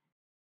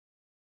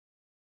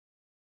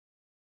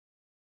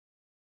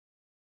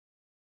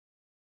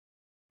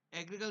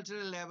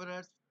 Agricultural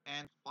laborers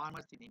and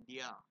farmers in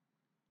India.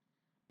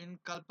 In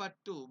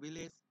Kalpattu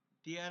village,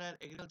 there are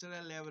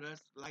agricultural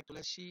laborers like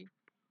Tulasi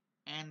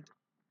and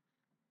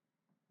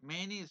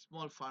many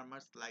small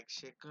farmers like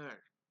Shekhar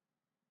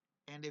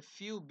and a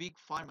few big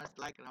farmers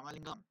like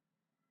Ramalingam.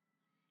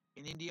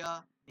 In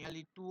India,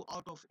 nearly 2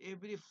 out of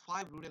every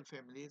 5 rural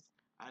families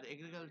are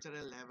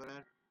agricultural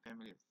laborer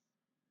families.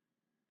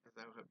 As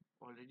I have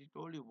already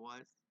told you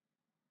boys,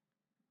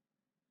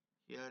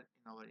 here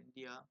in our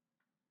India,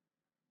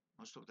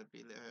 most of the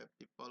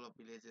people of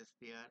villages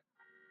they are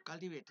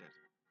cultivated.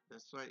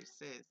 That's why it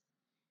says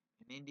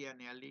in India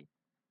nearly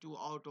 2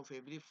 out of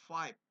every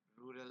 5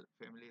 rural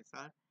families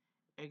are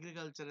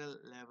agricultural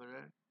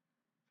laborer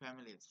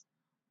families.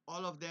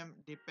 All of them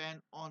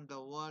depend on the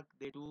work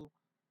they do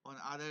on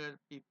other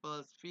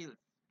people's fields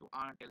to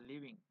earn a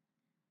living,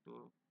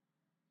 to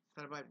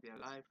survive their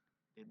life.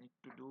 They need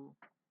to do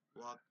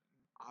work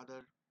in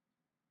other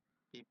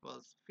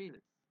people's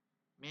fields.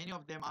 Many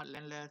of them are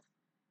landless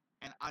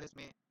and others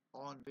may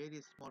own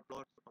very small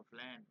plots of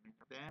land. Many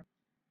of them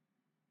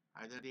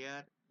either they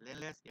are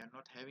landless, they are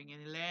not having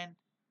any land,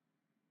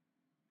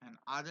 and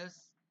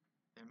others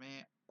they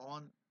may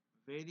own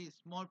very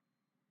small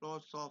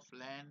plots of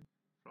land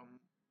from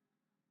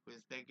which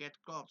they get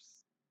crops.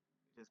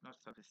 It is not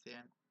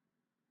sufficient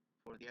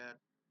for their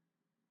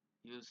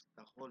use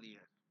the whole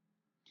year.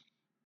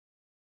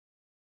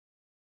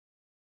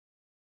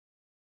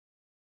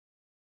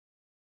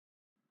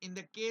 In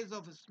the case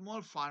of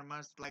small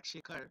farmers like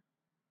Shekhar,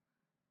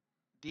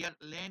 their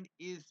land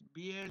is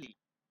barely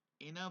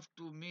enough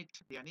to meet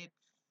their needs.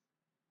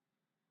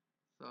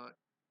 So,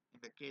 in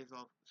the case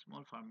of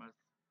small farmers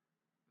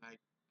like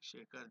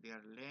Shekhar,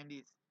 their land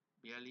is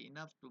barely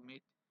enough to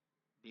meet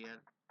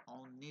their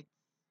own needs.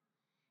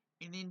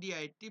 In India,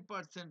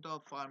 80%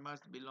 of farmers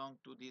belong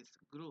to this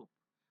group.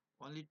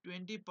 Only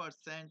 20%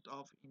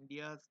 of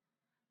India's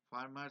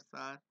farmers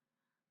are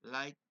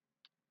like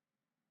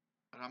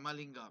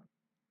Ramalingam.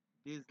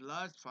 These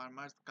large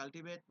farmers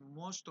cultivate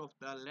most of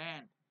the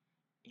land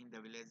in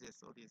the villages.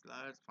 So these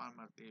large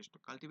farmers they used to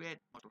cultivate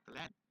most of the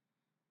land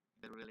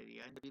in the rural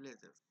area in the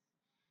villages.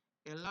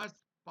 A large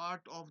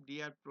part of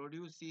their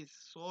produce is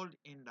sold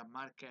in the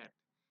market.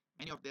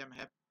 Many of them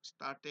have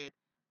started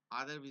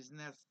other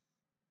businesses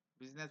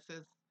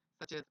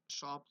such as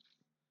shops,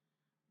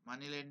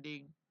 money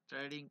lending,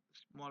 trading,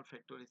 small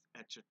factories,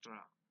 etc.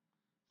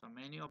 So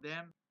many of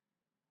them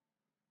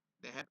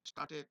they have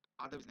started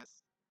other business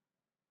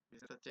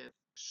such as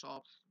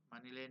shops,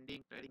 money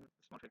lending, trading,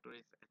 small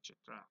factories,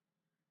 etc.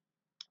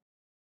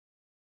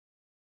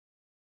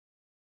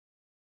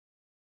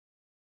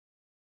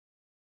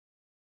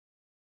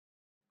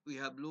 We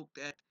have looked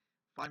at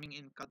farming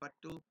in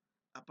Kalpattu.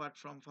 Apart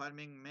from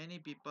farming, many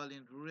people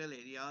in rural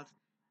areas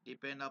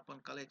depend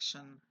upon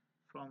collection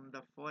from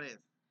the forest,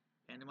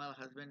 animal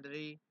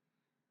husbandry,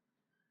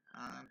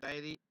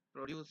 dairy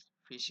produce,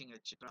 fishing,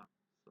 etc.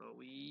 So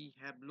we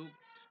have looked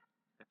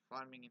at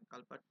farming in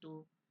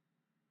Kalpattu.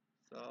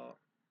 So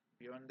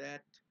beyond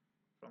that,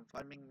 from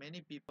farming, many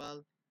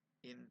people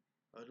in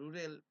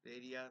rural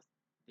areas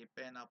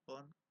depend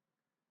upon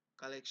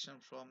collection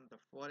from the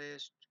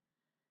forest,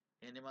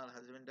 animal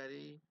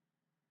husbandry,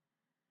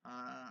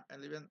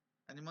 and even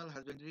animal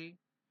husbandry,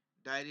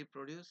 dairy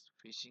produce,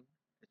 fishing,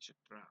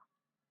 etc.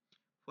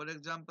 For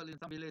example, in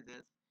some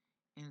villages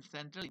in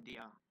central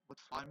India, both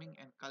farming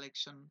and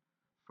collection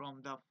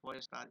from the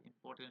forest are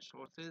important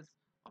sources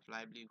of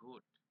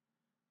livelihood.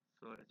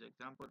 So, as an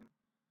example, in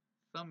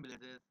some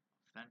villages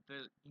of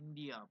central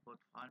India, both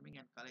farming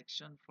and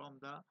collection from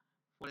the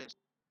forest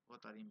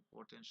both are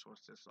important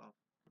sources of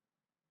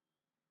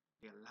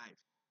their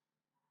life.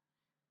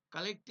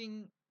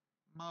 Collecting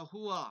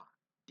mahua,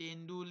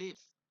 tendu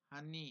leaves,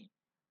 honey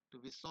to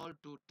be sold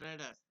to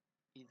traders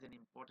is an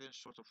important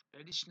source of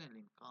additional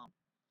income.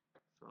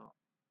 So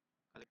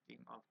collecting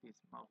of this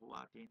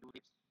mahua tendu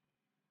leaves,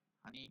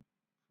 honey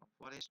from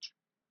forest,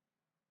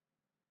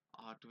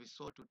 to be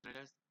sold to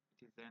traders,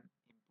 it is an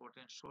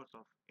important source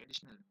of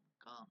additional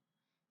income.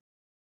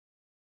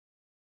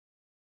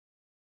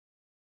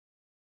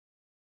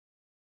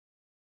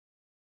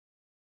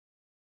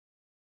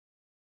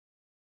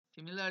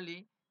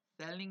 Similarly,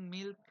 selling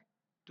milk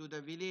to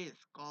the village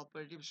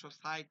cooperative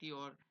society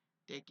or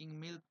taking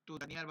milk to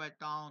the nearby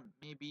town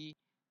may be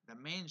the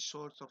main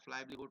source of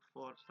livelihood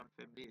for some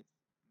families.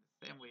 In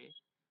the same way,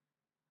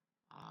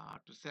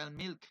 to sell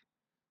milk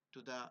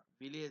to the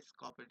village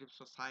cooperative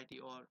society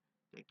or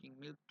taking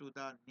milk to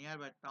the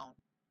nearby town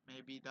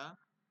may be the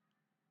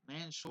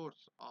main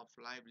source of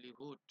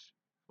livelihood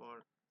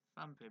for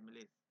some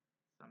families.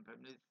 Some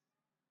families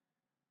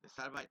they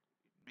survive.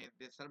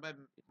 They survive.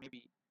 It may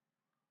be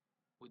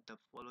with the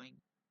following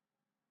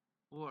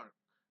work,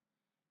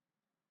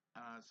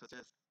 such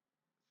as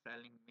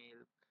selling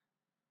milk.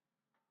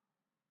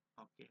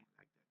 Okay,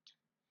 like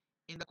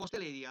that. In the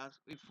coastal areas,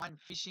 we find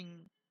fishing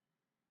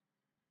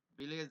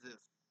villages.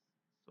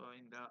 So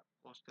in the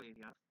coastal areas,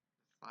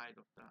 the side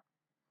of the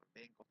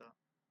bank of the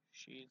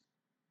seas,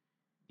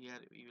 here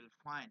we will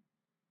find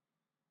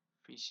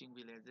fishing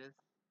villages.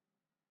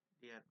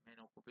 Their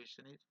main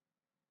occupation is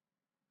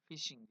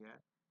fishing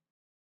there.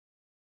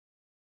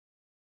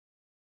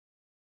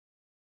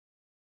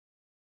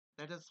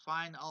 Let us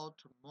find out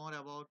more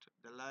about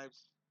the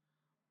lives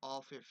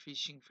of a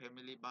fishing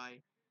family by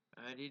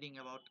reading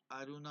about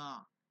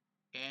Aruna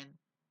and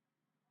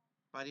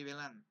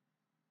Parivelan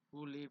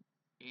who live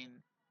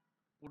in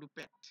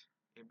Pudupet,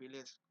 a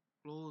village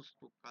close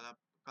to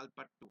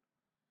Kalpattu.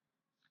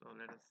 So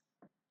let us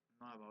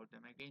know about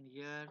them again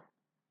here.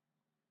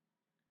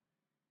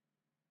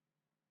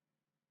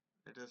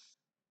 Let us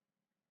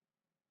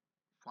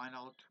find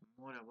out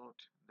more about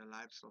the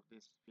lives of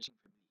this fishing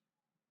family.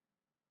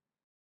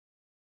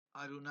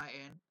 Aruna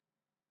and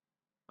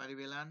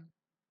Parivelan,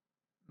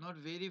 not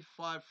very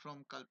far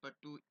from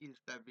Kalpattu, is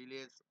the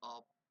village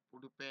of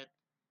Pudupet.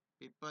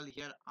 People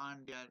here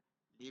earn their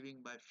living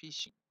by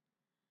fishing.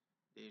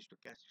 They used to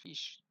catch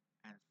fish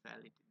and sell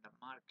it in the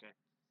market.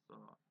 So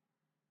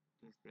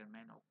it is their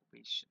main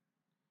occupation.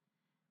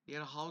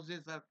 Their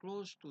houses are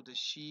close to the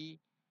sea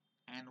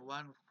and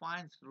one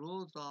finds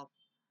rows of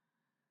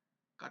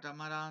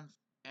catamarans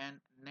and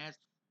nets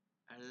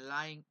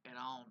lying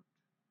around.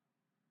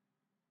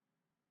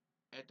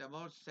 At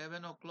about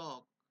 7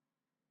 o'clock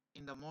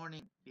in the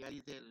morning, there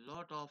is a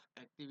lot of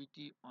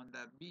activity on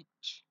the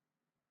beach.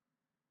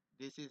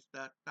 This is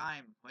the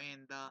time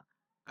when the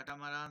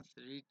catamarans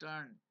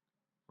return,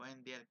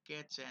 when their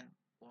catch and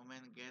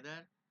women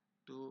gather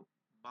to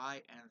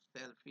buy and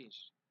sell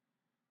fish.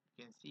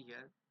 You can see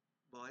here,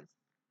 boys.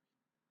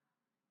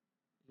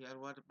 Here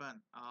what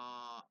happened?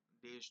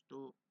 They used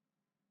to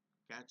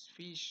catch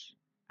fish,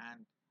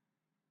 and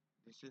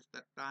this is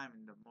the time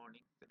in the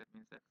morning. So that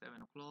means at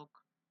 7 o'clock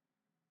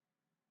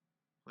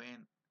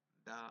when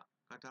the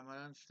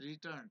catamarans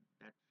return,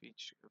 that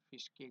fish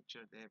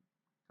catcher they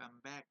come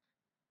back,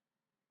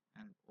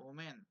 and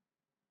women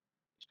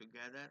is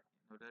together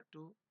in order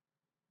to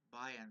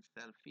buy and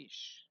sell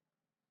fish.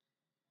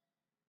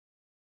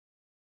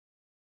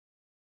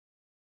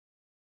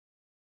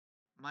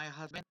 My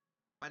husband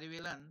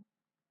Parivelan,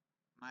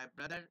 my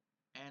brother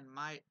and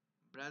my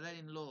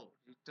brother-in-law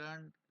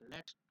returned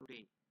late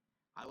today.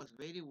 I was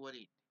very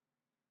worried.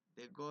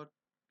 They got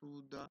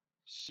to the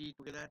sea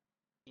together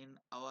in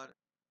our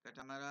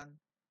catamaran.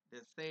 They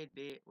said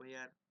they were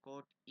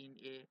caught in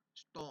a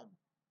storm.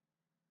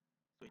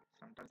 So it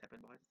sometimes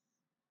happens, boys.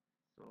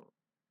 So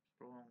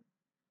strong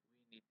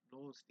wind it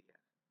blows there.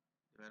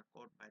 They were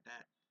caught by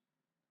that.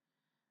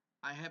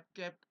 I have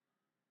kept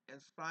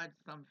aside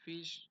some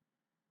fish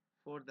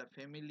for the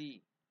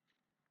family.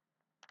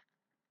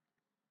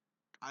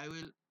 I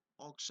will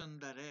auction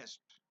the rest.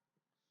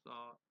 So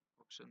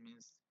auction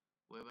means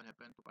whoever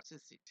happen to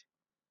purchase it.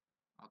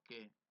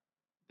 Okay,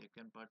 they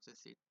can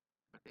purchase it,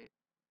 but they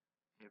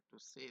have to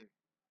say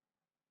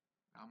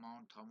the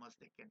amount how much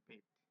they can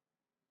pay.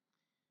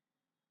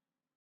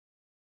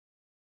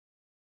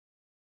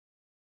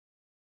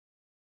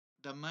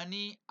 The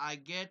money I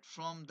get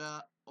from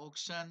the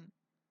auction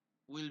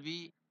will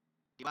be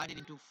divided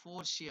into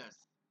four shares,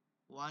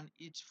 one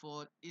each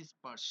for each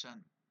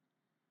person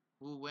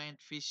who went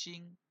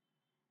fishing,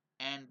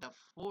 and the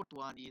fourth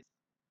one is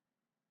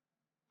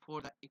for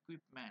the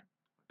equipment,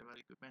 whatever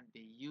equipment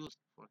they used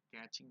for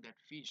catching that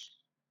fish.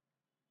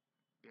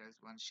 There is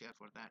one share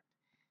for that.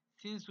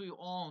 Since we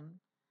own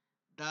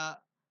the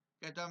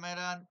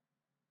catamaran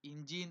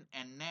engine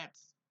and nets,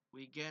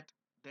 we get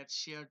that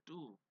share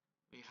too.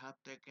 We have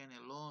taken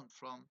a loan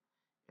from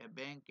a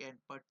bank and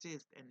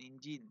purchased an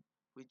engine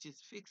which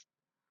is fixed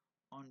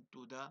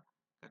onto the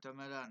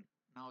catamaran.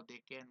 Now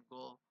they can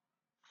go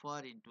far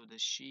into the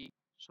sea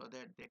so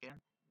that they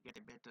can get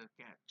a better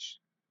catch.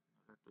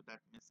 In order to that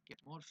means get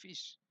more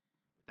fish.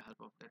 With the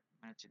help of that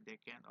machine they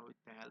can, or with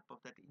the help of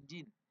that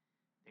engine,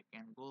 they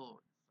can go.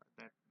 So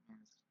that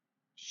means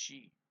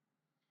sea.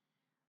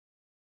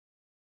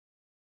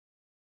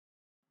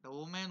 The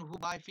women who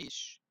buy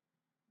fish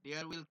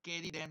there will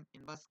carry them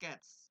in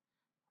baskets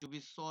to be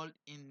sold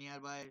in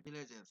nearby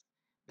villages.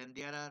 Then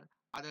there are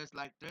others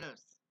like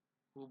traders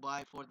who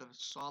buy for the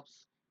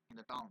shops in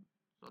the town.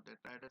 So the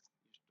traders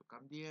used to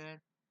come there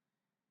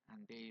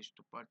and they used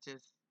to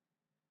purchase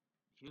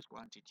huge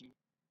quantity,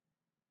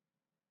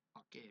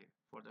 okay,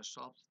 for the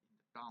shops in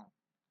the town.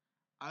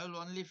 I will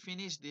only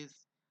finish this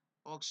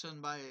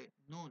auction by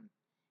noon.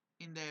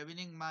 In the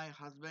evening, my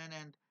husband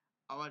and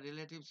our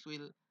relatives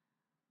will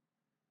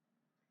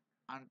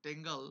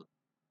untangle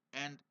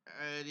and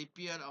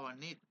repair our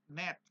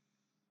net.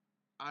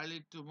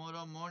 Early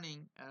tomorrow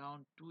morning,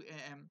 around 2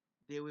 a.m.,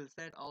 they will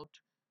set out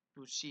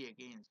to sea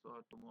again. So,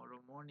 tomorrow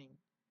morning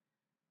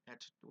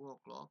at 2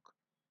 o'clock,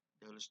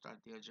 they will start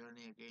their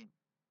journey again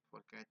for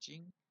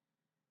catching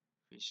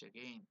fish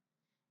again.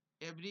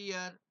 Every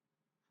year,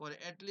 for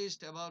at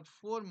least about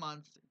 4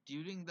 months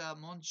during the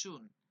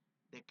monsoon,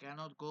 they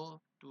cannot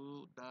go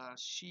to the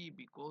sea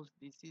because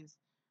this is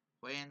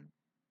when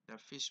the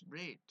fish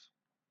breed.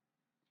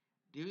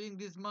 During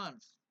these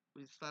months,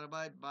 we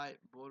survive by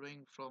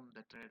borrowing from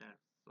the traders.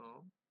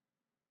 So,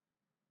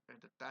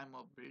 at the time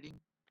of breeding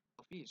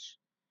of fish,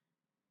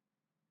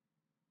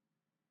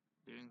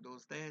 during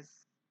those days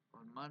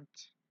or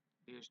months,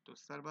 they used to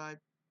survive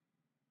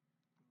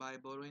by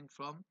borrowing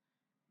from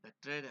the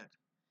trader.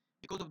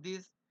 Because of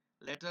this,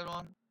 later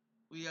on,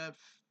 we are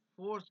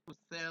forced to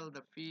sell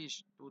the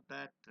fish to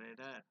that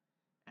trader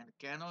and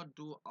cannot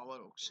do our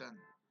auction.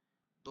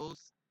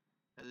 Those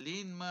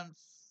lean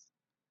months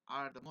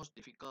are the most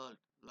difficult.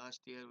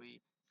 Last year, we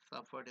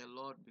suffered a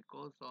lot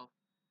because of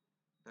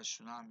the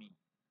tsunami.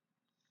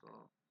 So,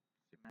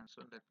 she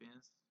mentioned that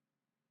means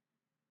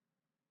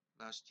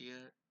last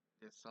year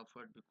they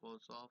suffered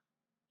because of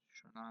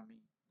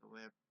tsunami, the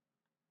wave,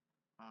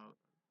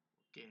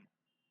 okay,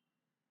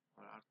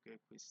 or earthquake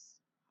which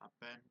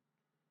happened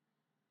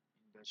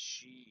in the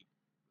sea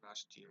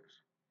last year.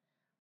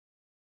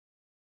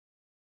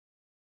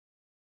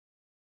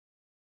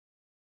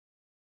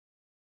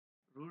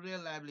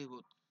 Rural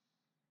livelihood.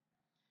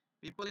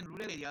 People in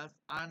rural areas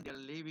earn their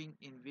living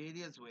in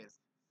various ways.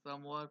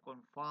 Some work on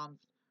farms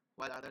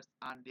while others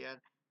earn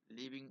their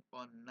living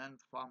on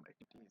non-farm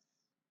activities.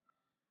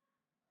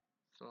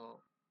 So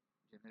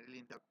generally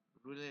in the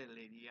rural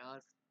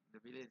areas, the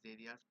village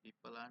areas,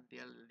 people earn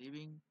their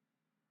living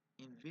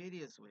in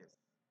various ways.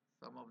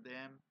 Some of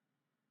them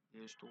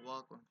used to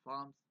work on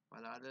farms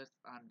while others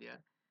earn their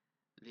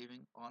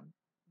living on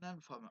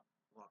non-farm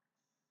work.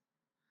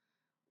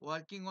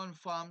 Working on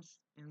farms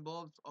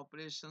involves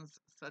operations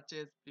such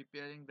as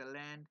preparing the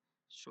land,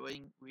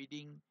 sowing,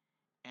 weeding,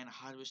 and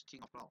harvesting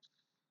of crops.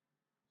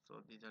 So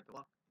these are the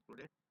work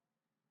included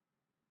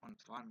on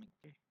farming.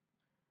 Okay.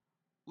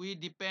 We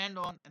depend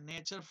on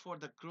nature for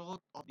the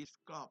growth of these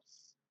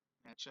crops.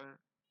 Nature,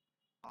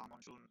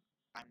 monsoon,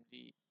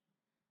 timely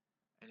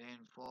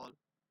rainfall,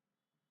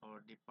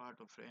 or the part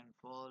of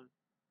rainfall.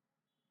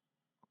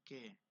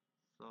 Okay.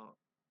 So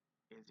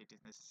as it is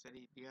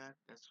necessary there,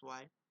 that's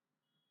why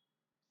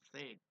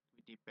said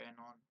we depend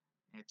on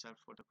nature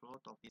for the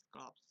growth of these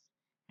crops.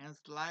 Hence,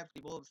 life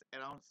revolves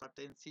around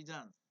certain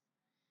seasons.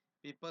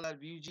 People are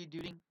busy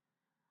during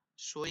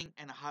sowing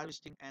and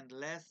harvesting and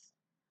less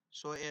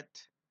so at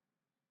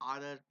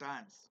other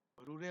times.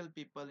 Rural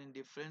people in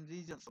different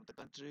regions of the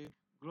country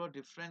grow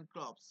different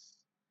crops.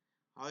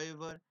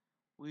 However,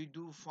 we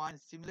do find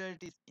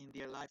similarities in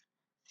their life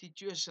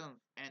situations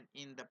and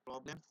in the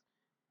problems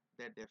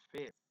that they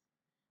face.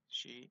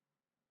 She,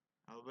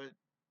 however,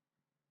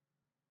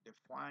 they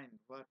find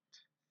what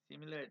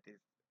similarities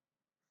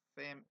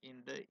same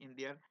in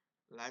their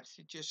life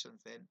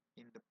situations and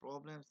in the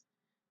problems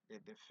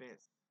that they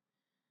face.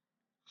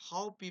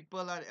 How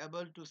people are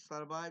able to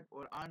survive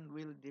or earn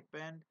will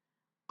depend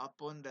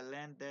upon the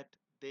land that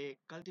they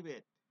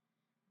cultivate.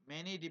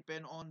 Many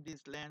depend on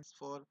these lands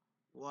for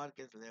work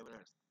as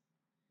laborers.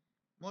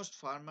 Most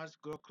farmers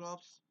grow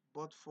crops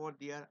both for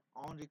their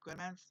own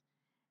requirements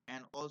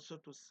and also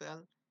to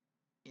sell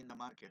in the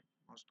market.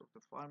 Most of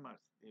the farmers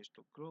they used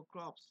to grow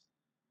crops.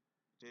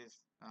 It is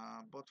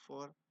both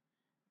for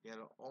their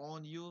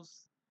own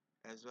use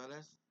as well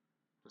as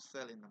to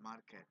sell in the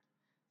market.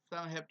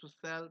 Some have to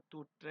sell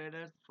to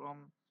traders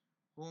from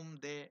whom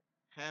they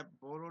have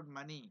borrowed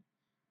money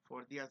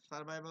for their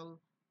survival.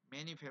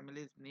 Many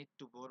families need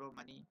to borrow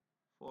money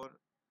for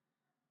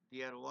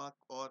their work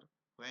or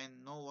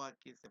when no work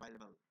is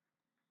available.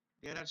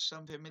 There are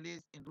some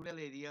families in rural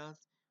areas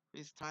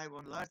which thrive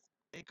on large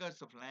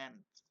acres of land,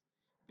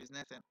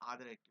 business and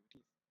other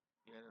activities.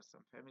 There are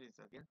some families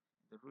again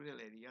in the rural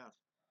areas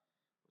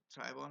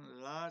who thrive on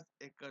large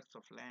acres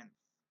of land,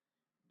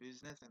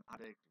 business and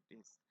other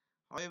activities.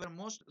 However,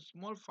 most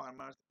small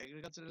farmers,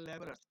 agricultural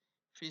laborers,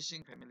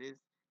 fishing families,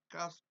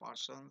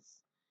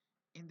 craftspersons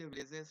in the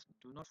villages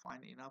do not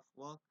find enough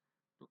work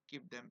to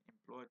keep them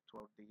employed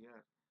throughout the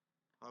year.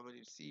 However,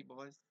 you see,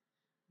 boys,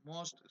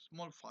 most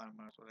small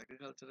farmers or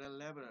agricultural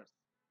laborers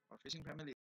or fishing families